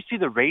see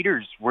the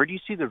Raiders? Where do you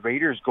see the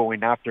Raiders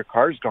going after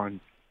Carr's gone?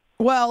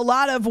 Well, a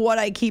lot of what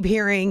I keep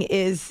hearing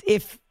is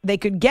if they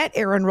could get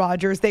Aaron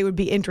Rodgers, they would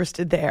be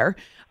interested there.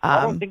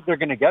 I don't think they're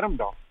going to get him,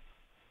 though.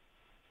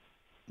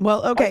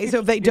 Well, okay, so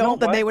if they don't,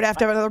 then they would have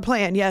to have another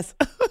plan, yes.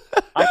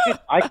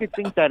 I could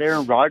think that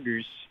Aaron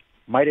Rodgers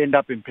might end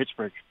up in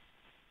Pittsburgh.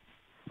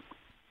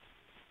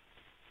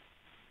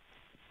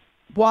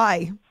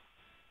 Why?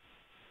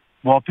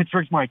 Well,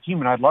 Pittsburgh's my team,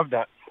 and I'd love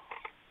that.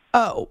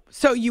 Oh,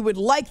 so you would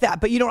like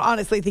that, but you don't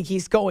honestly think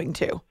he's going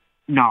to?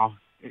 No.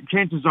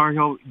 Chances are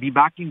he'll be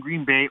back in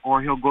Green Bay,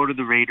 or he'll go to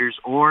the Raiders,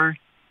 or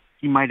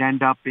he might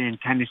end up in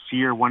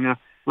Tennessee or one of.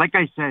 Like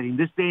I said, in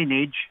this day and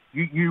age,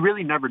 you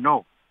really never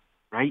know,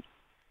 right?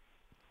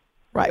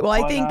 Right. Well,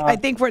 I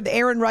think for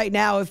Aaron right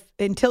now,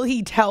 until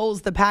he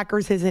tells the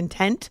Packers his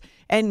intent,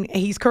 and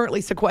he's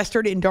currently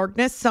sequestered in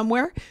darkness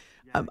somewhere,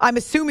 I'm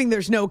assuming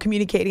there's no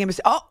communicating.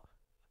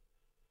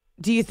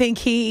 Do you think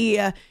he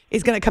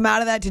is going to come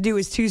out of that to do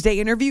his Tuesday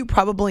interview?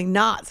 Probably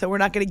not. So we're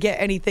not going to get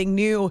anything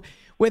new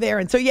with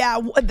Aaron. So, yeah,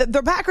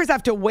 the Packers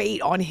have to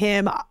wait on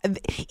him.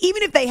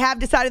 Even if they have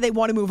decided they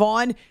want to move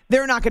on,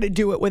 they're not going to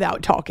do it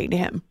without talking to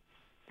him.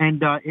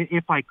 And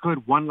if I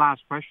could, one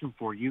last question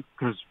for you,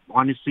 because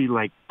honestly,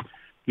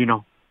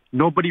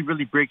 nobody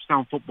really breaks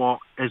down football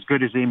as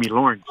good as Amy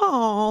Lawrence.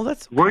 Oh,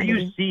 that's where do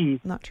you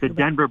see the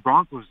Denver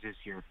Broncos this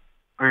year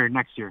or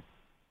next year?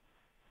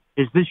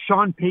 Is this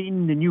Sean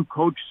Payton, the new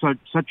coach,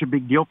 such a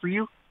big deal for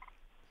you?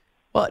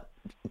 Well,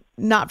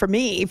 not for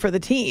me, for the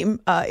team.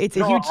 It's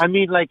a huge. I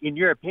mean, like, in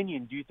your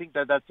opinion, do you think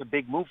that that's a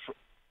big move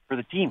for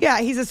the team?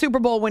 Yeah, he's a Super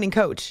Bowl winning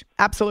coach.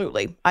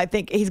 Absolutely. I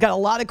think he's got a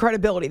lot of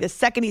credibility. The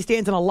second he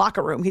stands in a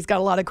locker room, he's got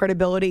a lot of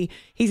credibility.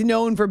 He's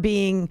known for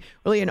being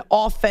really an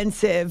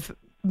offensive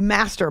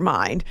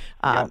mastermind.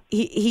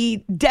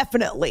 He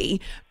definitely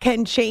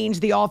can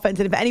change the offense,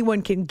 and if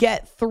anyone can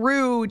get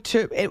through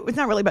to, it's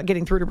not really about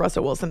getting through to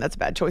Russell Wilson, that's a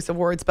bad choice of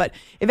words, but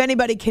if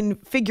anybody can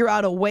figure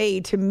out a way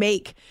to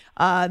make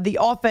the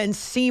offense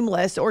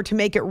seamless or to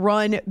make it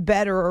run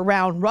better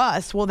around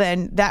Russ, well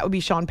then that would be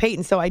Sean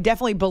Payton. So I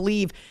definitely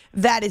believe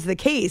that is the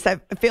case. I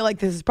feel like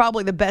this is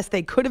probably the best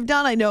they could have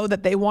done. I know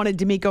that they wanted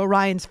DeMeco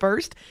Ryans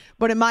first,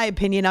 but in my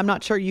opinion, I'm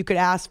not sure you could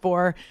ask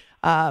for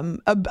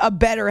a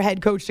better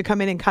head coach to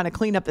come in and kind of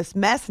clean up this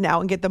mess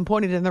now and get them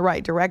pointed in the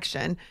right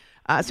direction.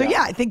 I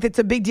think that's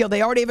a big deal.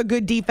 They already have a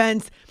good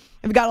defense.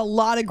 They've got a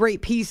lot of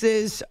great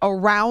pieces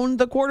around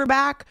the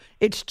quarterback.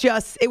 It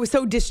was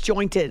so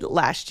disjointed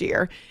last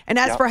year. And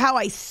as for how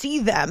I see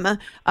them,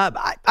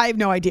 I have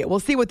no idea. We'll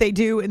see what they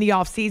do in the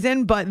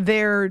offseason, but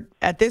they're,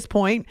 at this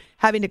point,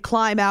 having to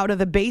climb out of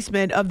the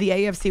basement of the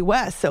AFC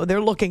West. So they're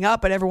looking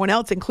up at everyone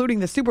else, including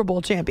the Super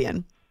Bowl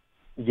champion.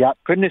 Yeah,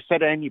 couldn't have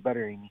said it any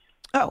better, Amy.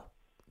 Oh,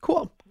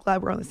 cool.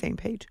 Glad we're on the same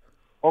page.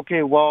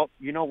 Okay, well,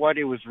 you know what?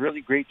 It was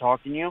really great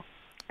talking to you.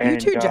 You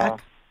too,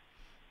 Jack.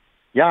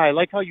 Yeah, I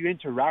like how you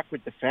interact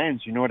with the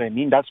fans. You know what I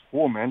mean? That's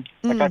cool, man.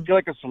 Like, I feel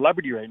like a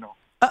celebrity right now.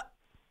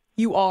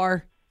 You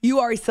are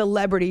a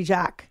celebrity,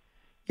 Jack.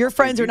 Your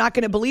friends are not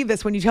going to believe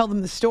this when you tell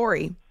them the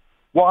story.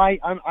 Well,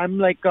 I'm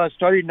like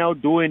started now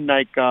doing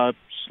like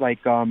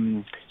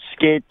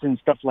skits and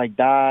stuff like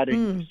that,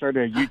 and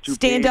started a YouTube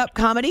stand-up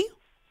comedy.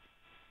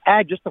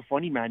 Just a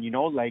funny man,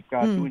 like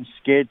doing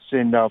skits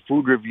and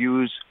food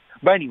reviews.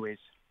 But anyways,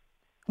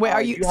 wait,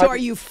 are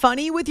you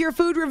funny with your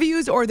food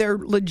reviews, or they're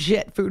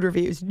legit food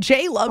reviews?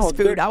 Jay loves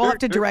food. I will have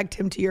to direct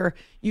him to your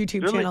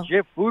YouTube channel.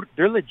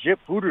 They're legit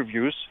food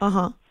reviews.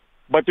 Uh-huh.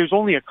 But there's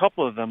only a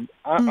couple of them.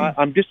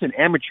 I'm just an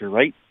amateur,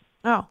 right?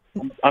 Oh.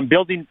 I'm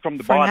building from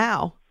the bottom. For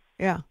now,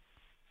 yeah.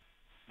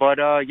 But,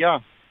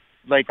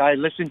 like I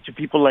listen to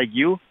people like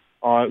you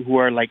who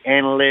are like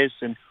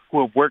analysts and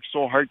who have worked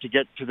so hard to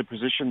get to the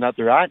position that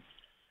they're at.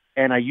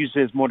 And I use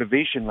it as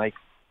motivation. Like,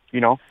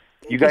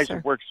 you guys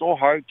have worked so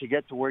hard to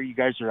get to where you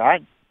guys are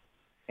at.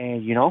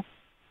 And,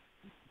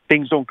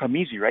 things don't come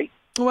easy, right?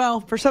 Well,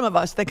 for some of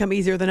us, they come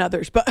easier than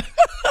others. But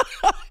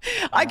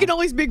I can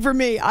only speak for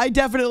me. I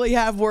definitely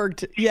have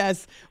worked.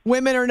 Yes,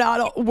 women are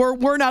not.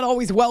 We're not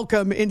always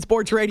welcome in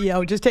sports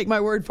radio. Just take my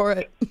word for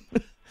it.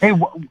 Hey,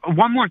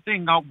 one more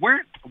thing.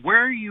 Where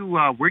are you?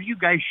 Where do you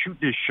guys shoot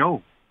this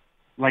show?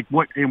 Like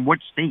in what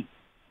state?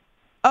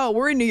 Oh,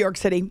 we're in New York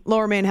City,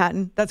 Lower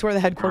Manhattan. That's where the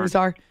headquarters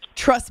are.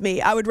 Trust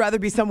me, I would rather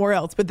be somewhere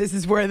else, but this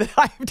is where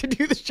I have to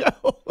do the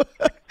show.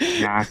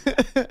 Yeah.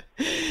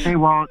 Hey,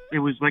 well, it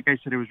was, like I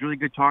said, it was really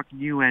good talking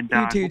to you, and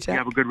you too, hope you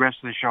have a good rest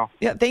of the show.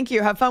 Yeah, thank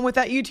you. Have fun with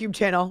that YouTube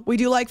channel. We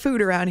do like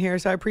food around here,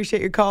 so I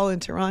appreciate your call in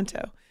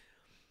Toronto.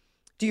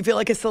 Do you feel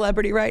like a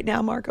celebrity right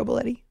now, Marco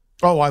Belletti?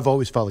 Oh, I've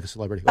always felt like a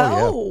celebrity.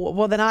 Oh,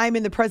 well, then I'm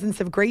in the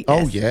presence of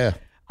greatness. Oh, yeah.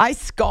 I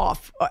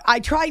scoff. I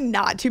try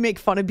not to make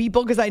fun of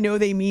people because I know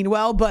they mean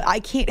well, but I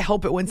can't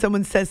help it when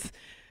someone says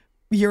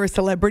you're a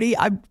celebrity.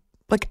 I'm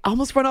like, I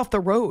almost run off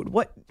the road.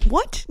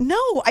 What?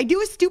 No, I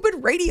do a stupid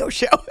radio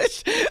show.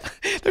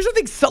 There's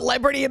nothing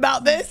celebrity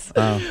about this.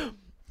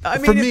 I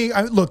mean, for me,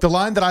 look, the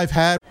line that I've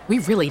had. We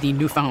really need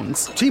new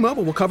phones.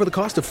 T-Mobile will cover the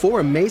cost of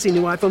 4 amazing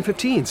new iPhone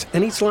 15s,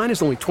 and each line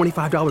is only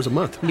 $25 a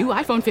month. New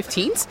iPhone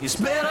 15s? It's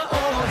better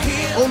over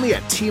here. Only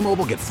at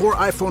T-Mobile, get 4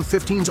 iPhone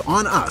 15s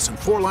on us and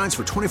 4 lines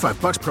for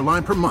 $25 per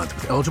line per month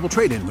with eligible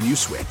trade-in when you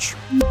switch.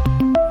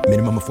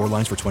 Minimum of 4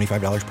 lines for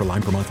 $25 per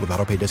line per month with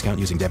autopay discount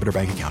using debit or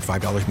bank account.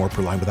 $5 more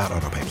per line without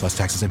autopay, plus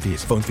taxes and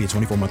fees. Phone fee at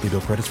 24 monthly bill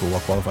credits for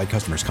well-qualified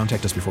customers.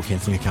 Contact us before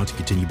canceling account to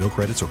continue bill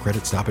credits or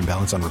credit stop and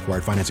balance on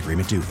required finance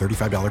agreement due.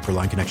 $35 per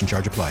line connection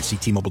charge applies. See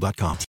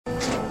T-Mobile.com.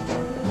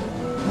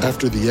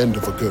 After the end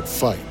of a good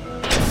fight,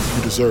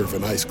 you deserve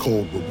an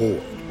ice-cold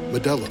reward.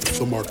 Modelo is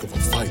the mark of a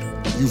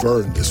fighter. You've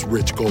earned this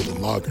rich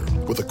golden lager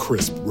with a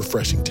crisp,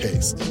 refreshing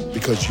taste.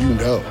 Because you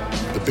know,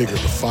 the bigger the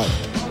fight,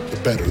 the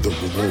better the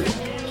reward.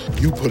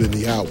 You put in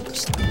the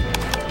hours,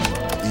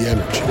 the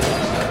energy,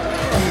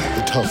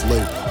 the tough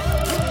labor.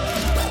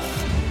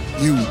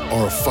 You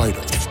are a fighter,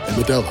 and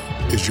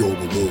Modelo is your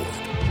reward.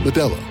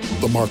 Modelo,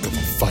 the mark of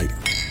a fighter.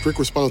 Drink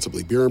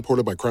responsibly. Beer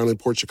imported by Crown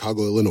Imports,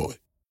 Chicago, Illinois.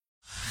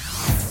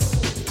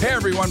 Hey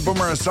everyone,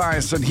 Boomer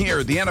Esiason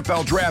here. The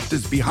NFL Draft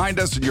is behind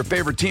us and your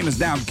favorite team is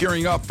now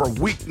gearing up for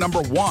week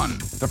number 1.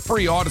 The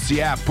free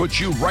Odyssey app puts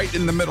you right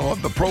in the middle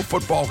of the pro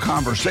football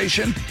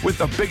conversation with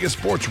the biggest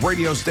sports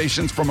radio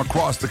stations from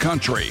across the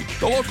country.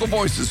 The local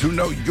voices who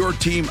know your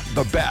team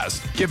the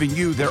best, giving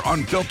you their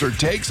unfiltered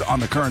takes on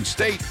the current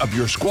state of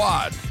your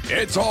squad.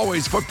 It's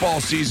always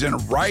football season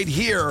right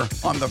here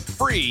on the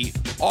free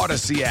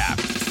Odyssey app.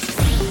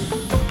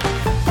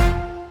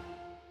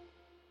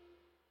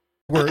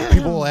 Where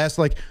people will ask,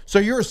 like, so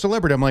you're a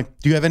celebrity. I'm like,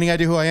 do you have any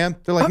idea who I am?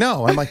 They're like,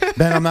 no. I'm like,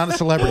 then I'm not a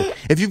celebrity.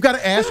 If you've got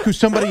to ask who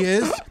somebody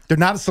is, they're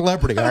not a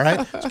celebrity, all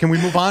right? So can we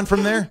move on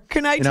from there?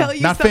 Can I tell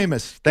you not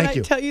famous. Thank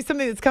you. Can I tell you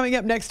something that's coming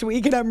up next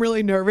week, and I'm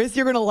really nervous?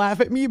 You're going to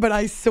laugh at me, but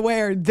I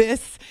swear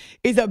this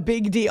is a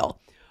big deal.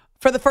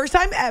 For the first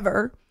time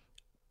ever,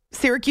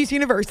 Syracuse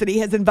University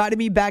has invited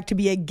me back to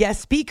be a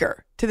guest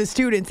speaker to the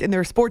students in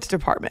their sports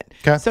department.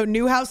 Okay. So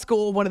Newhouse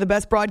School, one of the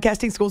best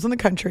broadcasting schools in the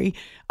country.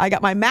 I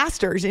got my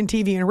master's in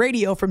TV and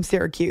radio from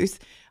Syracuse.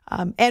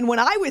 And when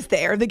I was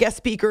there, the guest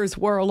speakers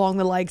were along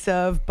the likes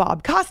of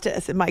Bob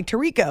Costas and Mike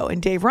Tirico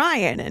and Dave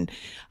Ryan and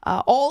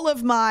all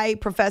of my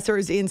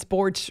professors in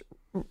sports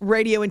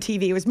radio and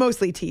TV. It was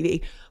mostly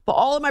TV, but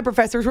all of my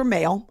professors were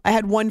male. I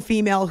had one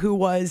female who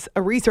was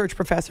a research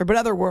professor, but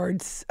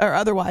otherwise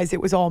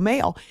it was all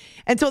male.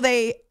 And so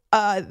they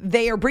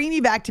are bringing me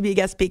back to be a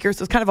guest speaker.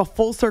 So it's kind of a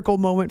full circle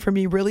moment for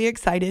me. Really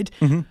excited.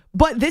 Mm-hmm.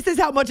 But this is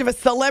how much of a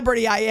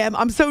celebrity I am.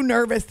 I'm so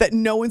nervous that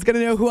no one's going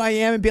to know who I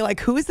am and be like,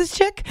 who is this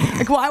chick?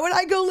 Like, why would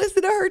I go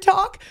listen to her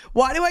talk?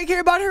 Why do I care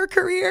about her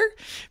career?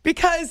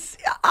 Because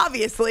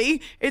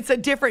obviously it's a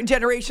different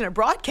generation of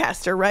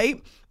broadcaster,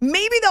 right?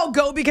 Maybe they'll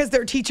go because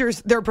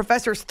their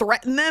professors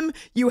threaten them.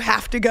 You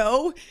have to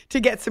go to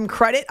get some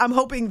credit. I'm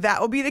hoping that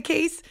will be the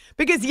case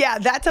because, yeah,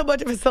 that's how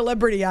much of a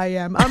celebrity I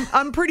am.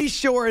 I'm pretty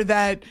sure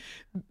that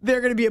there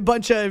are going to be a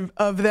bunch of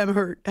them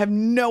who have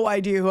no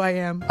idea who I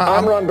am.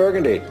 I'm Ron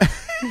Burgundy.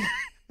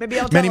 Maybe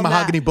I'll tell Many him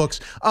mahogany that. books.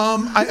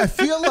 I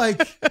feel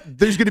like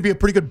there's going to be a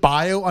pretty good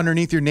bio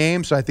underneath your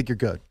name, so I think you're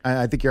good.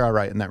 I think you're all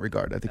right in that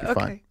regard. I think you're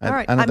fine. All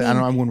right. I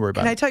wouldn't worry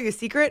about Can I it. tell you a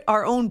secret?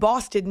 Our own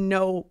boss didn't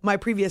know my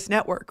previous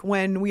network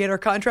when we had our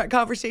contract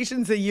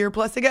conversations a year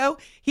plus ago.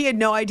 He had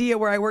no idea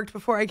where I worked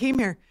before I came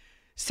here.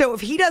 So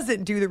if he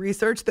doesn't do the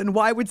research, then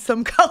why would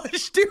some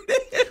college student?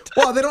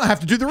 Well, they don't have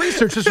to do the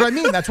research. That's what I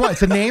mean. That's why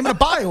it's a name and a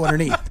bio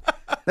underneath.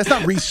 That's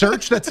not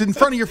research. That's in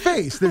front of your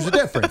face. There's a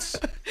difference.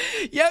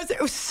 Yes, it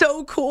was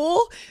so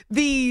cool.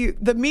 The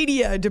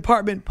media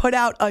department put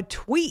out a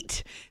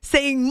tweet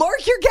saying,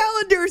 mark your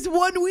calendars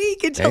 1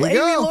 week until There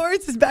you Amy go.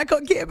 Lawrence is back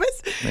on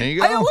campus. There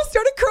you I go. almost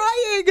started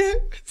crying.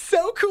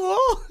 So cool.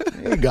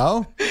 There you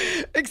go.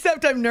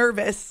 Except I'm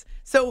nervous.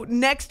 So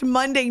next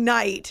Monday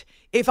night,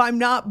 if I'm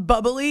not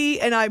bubbly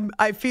and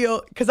I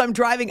feel, because I'm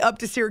driving up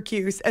to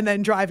Syracuse and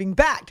then driving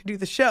back to do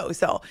the show.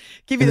 So I'll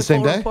give you In the the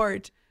same full day?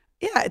 report.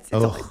 Yeah,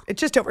 it's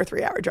just over a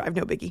 3-hour drive.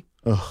 No biggie.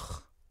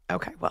 Ugh.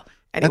 Okay, well,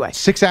 anyway, That's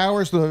 6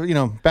 hours,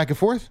 back and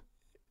forth?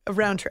 a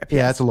round trip. Yeah,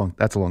 yes. that's a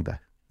long day.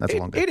 That's a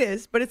long day. It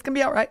is, but it's gonna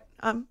be all right.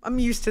 I'm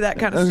used to that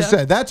kind of As I stuff.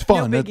 said, that's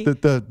fun. No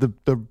biggie.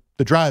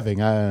 The driving.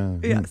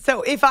 Yeah.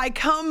 So if I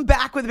come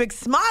back with a big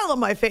smile on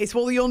my face,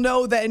 well, you'll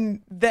know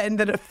then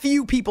that a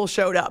few people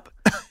showed up.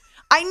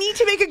 I need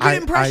to make a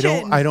good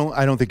impression. I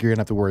don't think you're gonna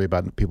have to worry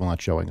about people not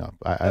showing up.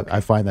 I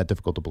find that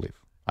difficult to believe.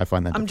 I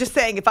find that. I'm just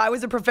saying, if I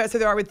was a professor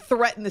there, I would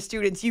threaten the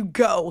students. You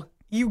go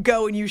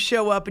and you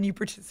show up and you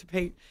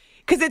participate.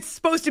 Because it's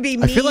supposed to be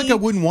me. I feel like I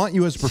wouldn't want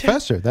you as a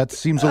professor. That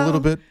seems a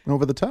little bit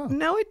over the top.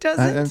 No, it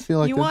doesn't. I feel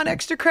like you that- want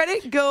extra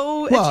credit?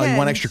 Go Well, attend. you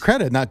want extra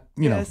credit, not,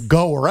 Yes.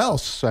 go or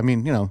else. I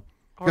mean, I Or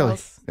feel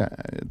else. like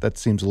that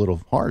seems a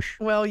little harsh.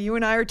 Well, you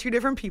and I are two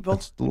different people.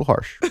 It's a little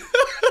harsh.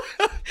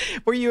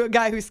 Were you a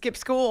guy who skipped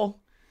school?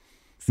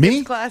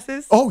 Me?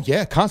 Classes? Oh,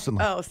 yeah,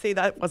 constantly. Oh, see,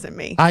 that wasn't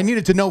me. I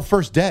needed to know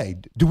first day.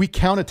 Do we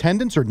count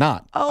attendance or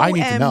not? I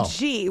need to know.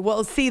 OMG.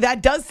 Well, see,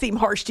 that does seem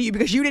harsh to you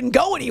because you didn't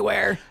go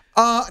anywhere.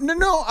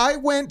 No, I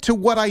went to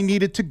what I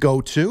needed to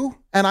go to,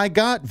 and I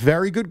got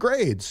very good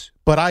grades.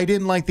 But I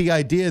didn't like the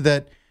idea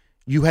that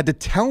you had to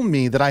tell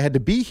me that I had to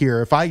be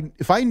here. If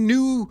I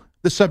knew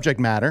the subject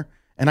matter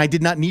and I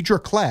did not need your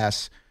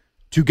class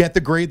to get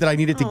the grade that I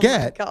needed to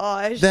get,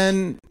 gosh.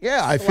 then,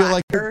 yeah, I feel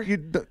like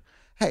Slacker.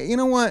 hey, you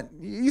know what?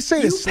 You say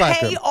You this slacker.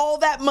 pay all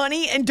that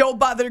money and don't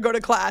bother to go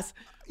to class.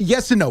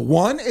 Yes and no.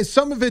 One is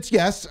some of it's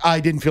yes, I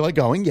didn't feel like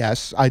going.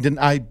 Yes, I didn't.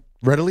 I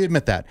readily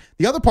admit that.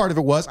 The other part of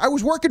it was I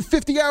was working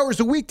 50 hours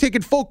a week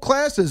taking full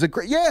classes.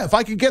 Yeah, if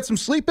I could get some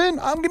sleep in,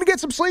 I'm going to get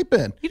some sleep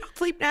in. You don't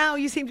sleep now.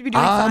 You seem to be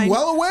doing I'm fine.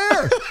 well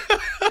aware.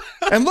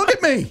 And look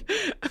at me.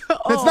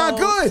 It's not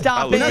good.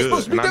 Stop We're it. not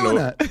supposed to be doing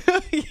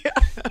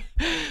that.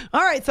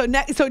 All right,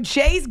 so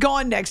Jay's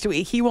gone next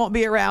week. He won't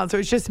be around, so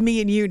it's just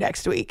me and you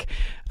next week.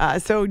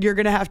 So you're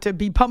gonna have to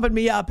be pumping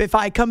me up if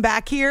I come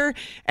back here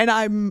and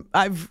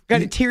I've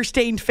got a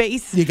tear-stained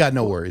face. You got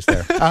no worries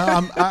there.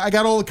 I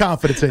got all the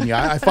confidence in you.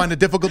 I find it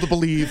difficult to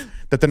believe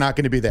that they're not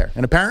going to be there.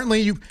 And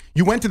apparently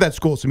you went to that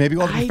school, so maybe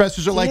all the I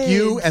professors are like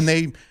you did. and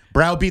they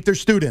browbeat their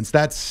students.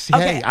 That's,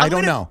 Okay, hey, I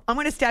don't know. I'm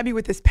going to stab you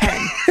with this pen.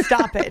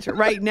 Stop it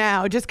right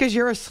now. Just because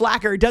you're a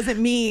slacker doesn't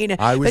mean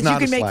I was that you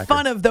not a can make slacker.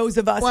 fun of those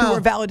of us who Well,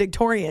 are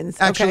valedictorians.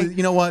 Actually, okay?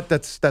 you know what?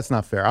 That's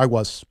not fair. I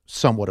was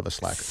somewhat of a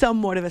slacker.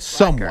 Somewhat of a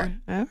slacker.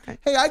 Somewhat. Okay.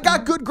 Hey, I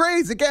got good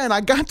grades. Again,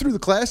 I got through the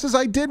classes.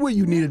 I did what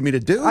you needed me to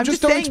do. I'm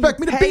just don't saying expect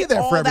me you to pay be there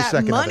all for every that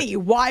second money.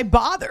 of it. Why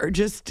bother?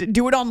 Just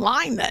do it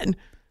online then.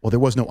 Well, there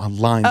was no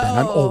online then.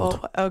 I'm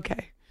old.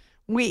 Okay.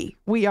 We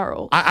are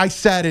old. I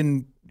sat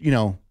in,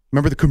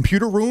 remember the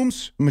computer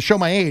rooms? I'm going to show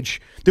my age.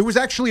 There was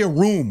actually a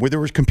room where there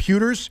was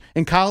computers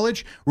in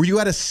college where you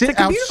had to sit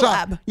computer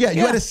outside. lab. Yeah,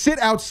 you had to sit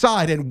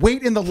outside and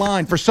wait in the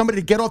line for somebody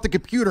to get off the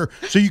computer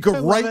so you could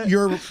write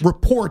your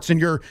reports and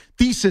your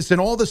thesis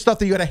and all the stuff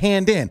that you had to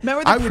hand in.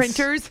 Remember the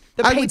printers?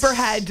 The paper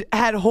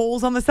had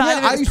holes on the side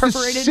of it. I It was used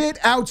perforated. to sit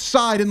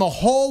outside in the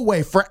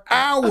hallway for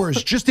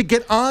hours just to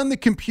get on the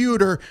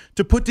computer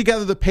to put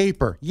together the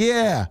paper.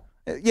 Yeah.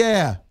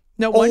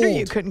 No wonder Old.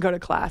 you couldn't go to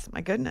class.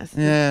 My goodness.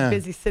 You're Yeah.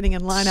 busy sitting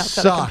in line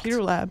outside Sucked. the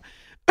computer lab.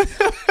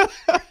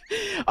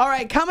 All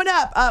right, coming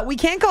up, we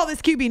can't call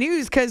this QB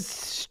News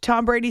because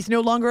Tom Brady's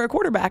no longer a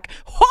quarterback.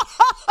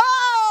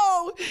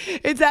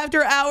 It's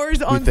after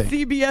hours on think.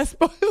 CBS.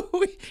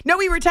 No,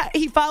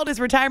 he filed his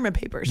retirement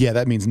papers. Yeah,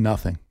 that means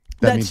nothing.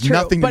 That That's means true,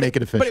 nothing to but make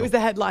it official. But it was the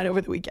headline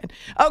over the weekend.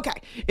 Okay,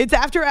 it's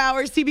after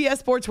hours, CBS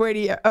Sports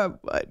Radio.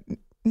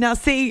 Now,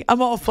 see,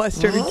 I'm all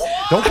flustered.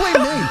 Don't blame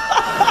me.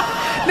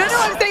 No,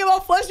 I'm saying I'm all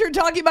flustered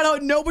talking about how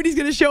nobody's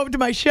going to show up to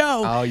my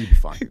show. Oh, you'd be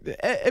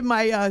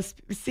fine.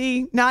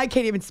 See, now I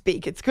can't even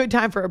speak. It's good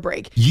time for a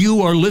break.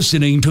 You are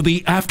listening to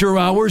the After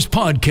Hours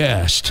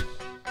Podcast.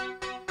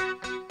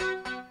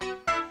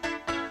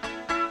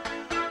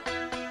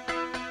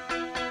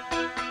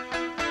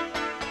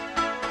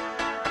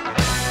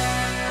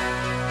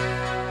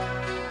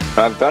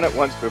 I've done it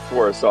once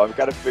before, so I've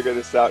got to figure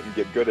this out and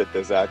get good at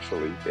this,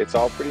 actually. It's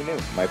all pretty new.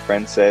 My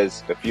friend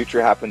says the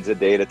future happens a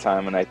day at a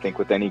time, and I think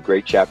with any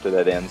great chapter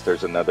that ends,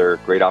 there's another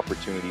great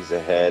opportunities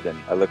ahead, and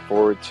I look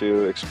forward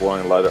to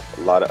exploring a lot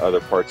of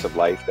other parts of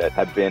life that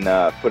have been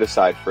put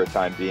aside for a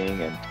time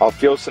being, and I'll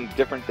feel some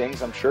different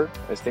things, I'm sure,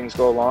 as things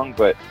go along,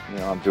 but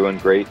I'm doing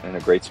great in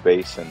a great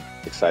space and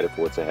excited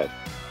for what's ahead.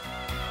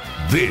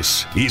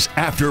 This is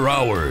After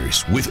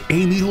Hours with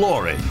Amy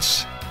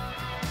Lawrence.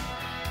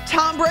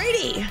 Tom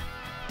Brady,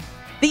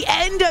 the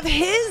end of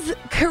his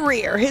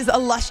career, his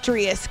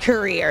illustrious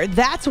career.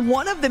 That's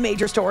one of the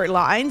major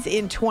storylines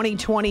in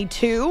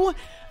 2022.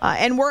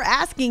 And we're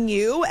asking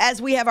you,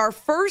 as we have our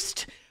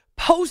first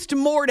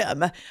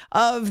post-mortem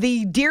of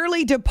the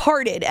dearly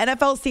departed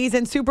NFL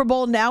season, Super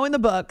Bowl now in the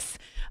books,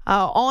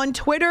 on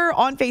Twitter,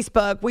 on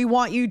Facebook, we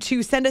want you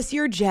to send us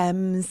your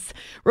gems.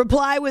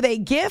 Reply with a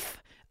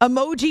GIF,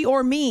 emoji,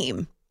 or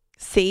meme.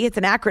 See, it's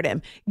an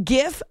acronym.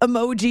 GIF,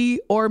 emoji,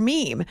 or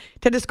meme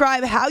to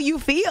describe how you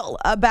feel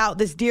about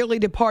this dearly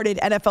departed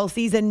NFL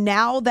season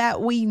now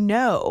that we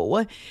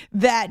know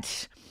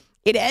that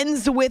it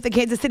ends with the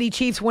Kansas City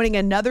Chiefs winning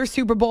another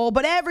Super Bowl,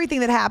 but everything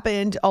that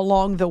happened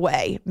along the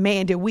way.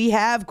 Man, did we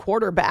have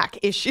quarterback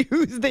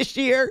issues this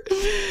year.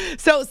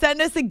 So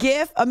send us a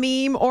GIF, a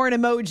meme, or an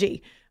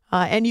emoji.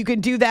 And you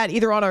can do that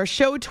either on our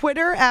show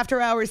Twitter, After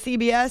Hours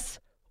CBS,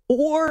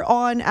 or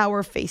on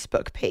our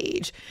Facebook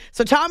page.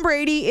 So Tom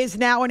Brady is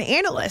now an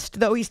analyst,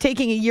 though he's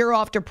taking a year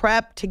off to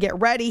prep, to get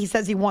ready. He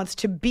says he wants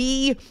to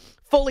be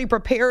fully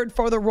prepared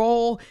for the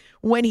role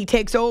when he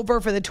takes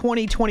over for the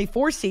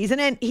 2024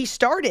 season. And he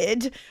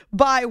started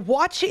by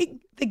watching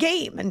the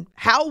game. And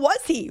how was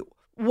he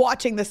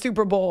watching the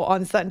Super Bowl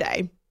on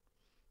Sunday?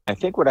 I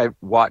think what I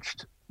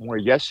watched more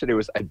yesterday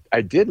was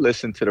I did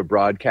listen to the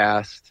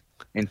broadcast,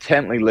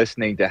 intently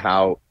listening to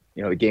how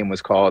the game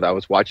was called. I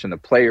was watching the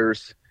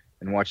players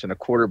and watching the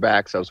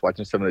quarterbacks. I was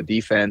watching some of the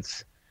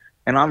defense,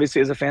 and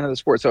obviously as a fan of the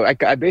sport. So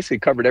I basically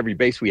covered every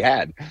base we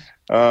had.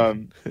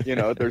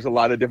 There's a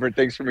lot of different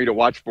things for me to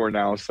watch for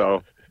now.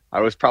 So I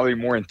was probably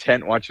more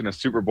intent watching a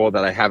Super Bowl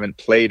that I haven't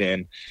played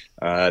in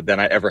than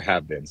I ever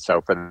have been.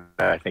 So for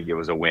that, I think it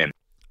was a win.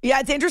 Yeah,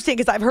 it's interesting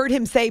because I've heard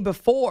him say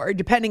before,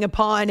 depending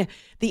upon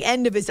the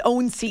end of his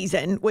own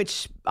season,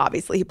 which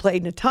obviously he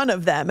played in a ton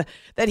of them,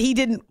 that he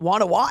didn't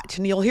want to watch.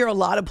 And you'll hear a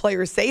lot of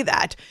players say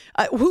that.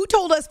 Who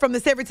told us from the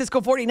San Francisco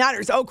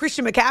 49ers,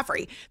 Christian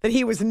McCaffrey, that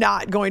he was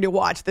not going to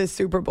watch this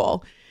Super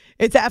Bowl?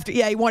 It's after,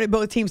 he wanted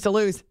both teams to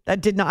lose.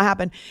 That did not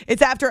happen.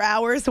 It's After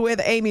Hours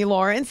with Amy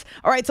Lawrence.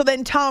 All right, so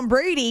then Tom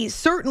Brady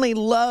certainly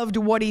loved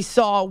what he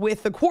saw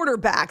with the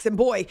quarterbacks. And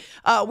boy,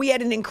 we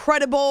had an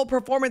incredible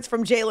performance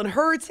from Jalen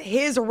Hurts,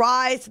 his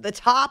rise to the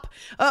top,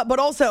 but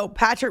also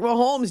Patrick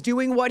Mahomes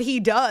doing what he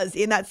does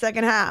in that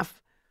second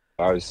half.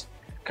 I was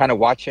kind of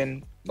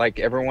watching like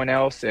everyone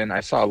else, and I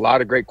saw a lot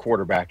of great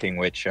quarterbacking,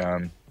 which,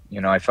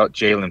 I felt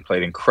Jalen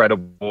played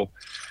incredible.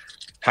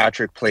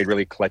 Patrick played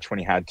really clutch when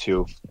he had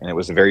to, and it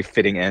was a very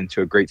fitting end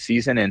to a great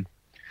season. And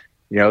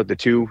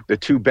the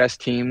two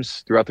best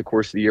teams throughout the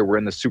course of the year were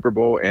in the Super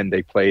Bowl, and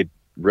they played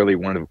really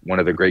one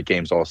of the great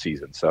games all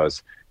season. So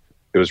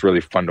it was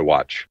really fun to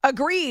watch.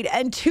 Agreed.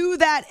 And to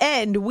that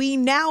end, we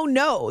now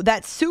know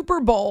that Super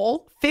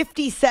Bowl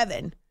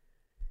 57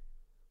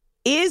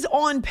 is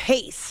on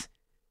pace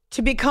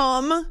to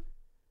become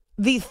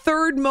the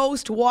third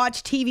most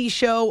watched TV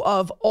show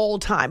of all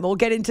time. We'll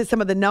get into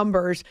some of the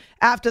numbers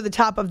after the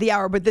top of the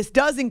hour, but this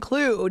does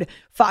include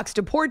Fox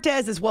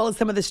Deportes as well as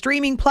some of the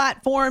streaming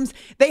platforms.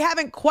 They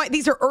haven't quite,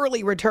 these are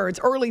early returns,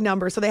 early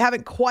numbers, so they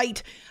haven't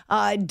quite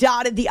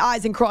dotted the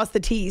I's and crossed the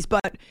T's,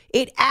 but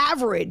it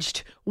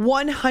averaged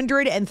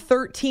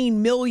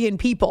 113 million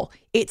people.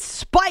 It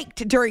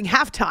spiked during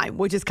halftime,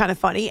 which is kind of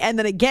funny. And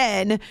then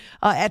again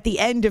at the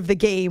end of the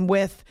game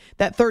with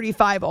that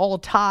 35-all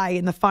tie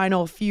in the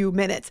final few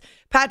minutes.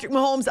 Patrick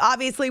Mahomes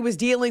obviously was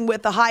dealing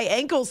with the high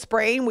ankle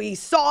sprain. We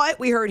saw it.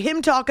 We heard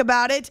him talk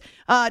about it.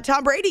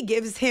 Tom Brady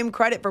gives him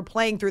credit for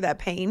playing through that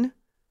pain.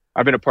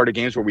 I've been a part of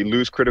games where we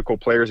lose critical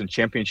players in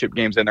championship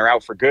games and they're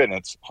out for good, and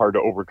it's hard to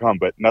overcome,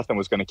 but nothing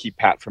was going to keep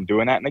Pat from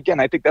doing that. And again,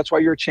 I think that's why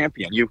you're a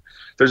champion.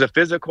 There's a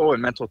physical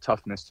and mental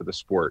toughness to the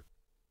sport.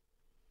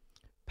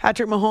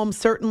 Patrick Mahomes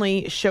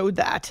certainly showed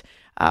that.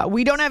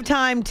 We don't have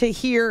time to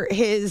hear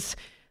his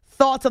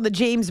thoughts on the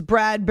James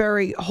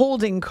Bradbury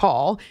holding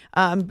call,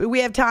 but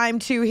we have time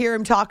to hear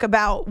him talk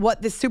about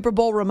what the Super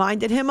Bowl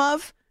reminded him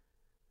of.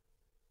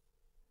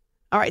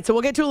 All right, so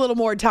we'll get to a little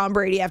more Tom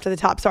Brady after the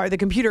top. Sorry, the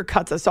computer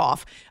cuts us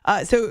off.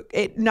 So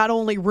it not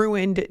only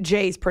ruined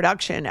Jay's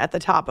production at the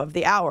top of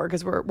the hour,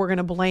 because we're going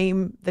to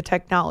blame the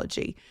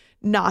technology,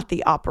 not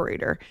the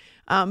operator,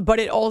 but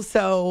it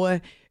also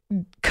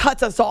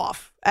cuts us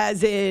off,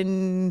 as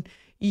in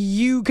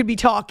you could be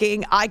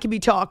talking, I could be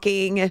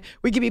talking,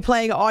 we could be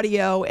playing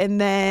audio, and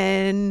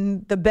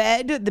then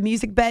the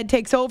music bed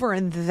takes over,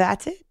 and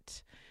that's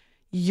it.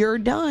 You're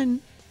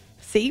done.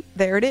 See,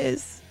 there it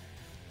is.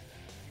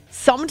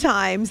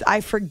 Sometimes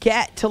I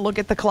forget to look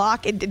at the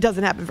clock. It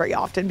doesn't happen very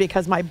often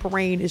because my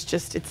brain is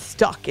it's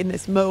stuck in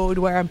this mode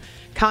where I'm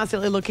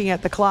constantly looking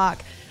at the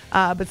clock.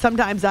 But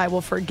sometimes I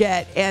will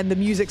forget and the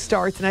music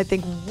starts and I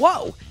think,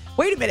 whoa,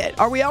 wait a minute.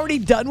 Are we already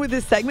done with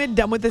this segment,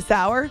 done with this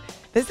hour?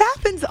 This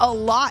happens a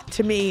lot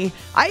to me.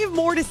 I have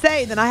more to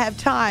say than I have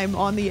time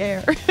on the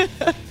air.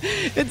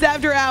 It's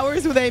After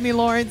Hours with Amy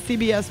Lawrence,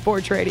 CBS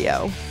Sports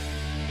Radio.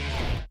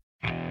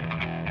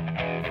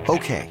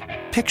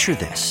 Okay, picture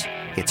this.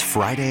 It's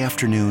Friday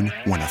afternoon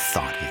when a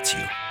thought hits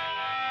you.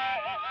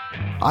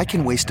 I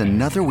can waste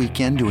another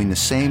weekend doing the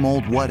same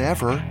old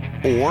whatever,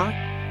 or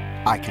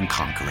I can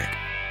conquer it.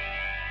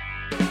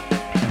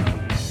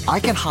 I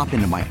can hop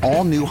into my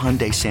all-new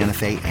Hyundai Santa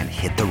Fe and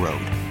hit the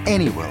road.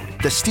 Any road.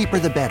 The steeper,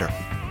 the better.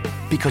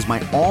 Because my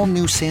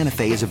all-new Santa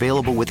Fe is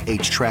available with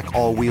H-Track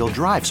all-wheel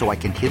drive, so I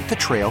can hit the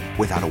trail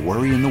without a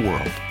worry in the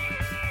world.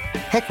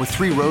 Heck, with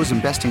 3 rows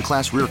and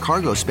best-in-class rear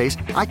cargo space,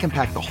 I can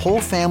pack the whole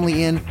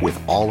family in with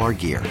all our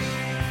gear.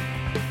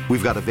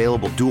 We've got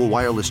available dual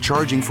wireless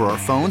charging for our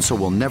phones, so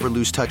we'll never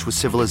lose touch with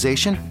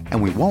civilization,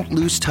 and we won't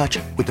lose touch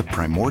with the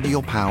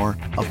primordial power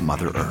of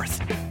Mother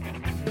Earth.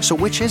 So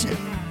which is it?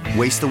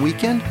 Waste the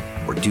weekend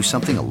or do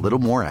something a little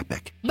more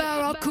epic?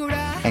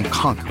 And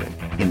conquer it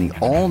in the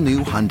all-new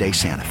Hyundai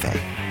Santa Fe.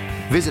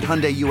 Visit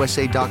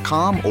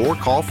HyundaiUSA.com or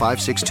call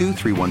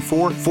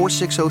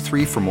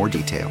 562-314-4603 for more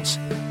details.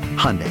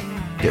 Hyundai,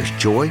 there's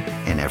joy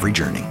in every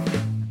journey.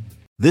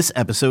 This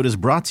episode is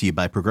brought to you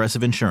by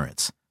Progressive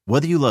Insurance.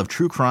 Whether you love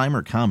true crime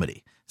or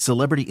comedy,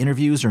 celebrity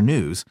interviews or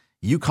news,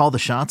 you call the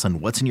shots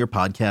on what's in your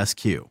podcast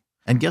queue.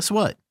 And guess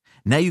what?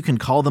 Now you can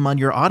call them on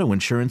your auto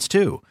insurance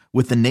too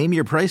with the Name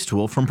Your Price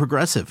tool from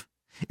Progressive.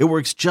 It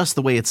works just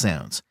the way it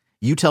sounds.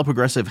 You tell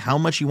Progressive how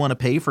much you want to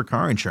pay for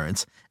car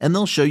insurance, and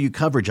they'll show you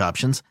coverage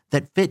options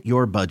that fit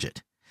your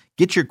budget.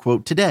 Get your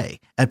quote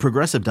today at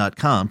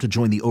Progressive.com to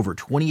join the over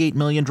 28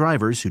 million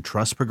drivers who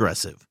trust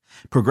Progressive.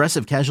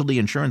 Progressive Casualty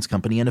Insurance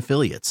Company and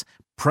Affiliates.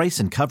 Price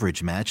and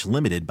coverage match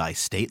limited by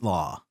state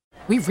law.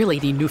 We really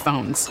need new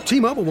phones.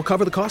 T-Mobile will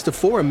cover the cost of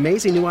 4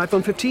 amazing new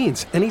iPhone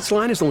 15s, and each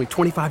line is only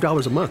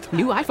 $25 a month.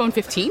 New iPhone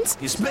 15s?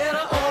 It's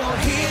better over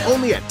here.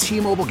 Only at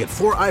T-Mobile, get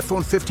 4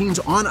 iPhone 15s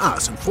on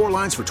us and 4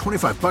 lines for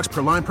 $25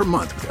 per line per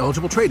month with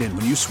eligible trade-in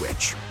when you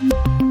switch.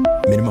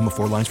 Minimum of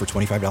 4 lines for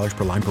 $25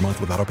 per line per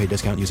month with autopay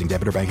discount using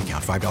debit or bank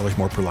account. $5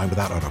 more per line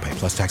without autopay,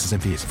 plus taxes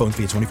and fees. Phone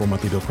fee at 24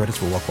 monthly bill credits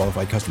for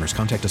well-qualified customers.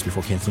 Contact us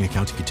before canceling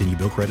account to continue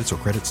bill credits or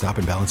credit stop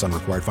and balance on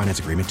required finance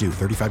agreement due.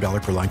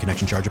 $35 per line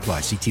connection charge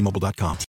applies. See T-Mobile.com.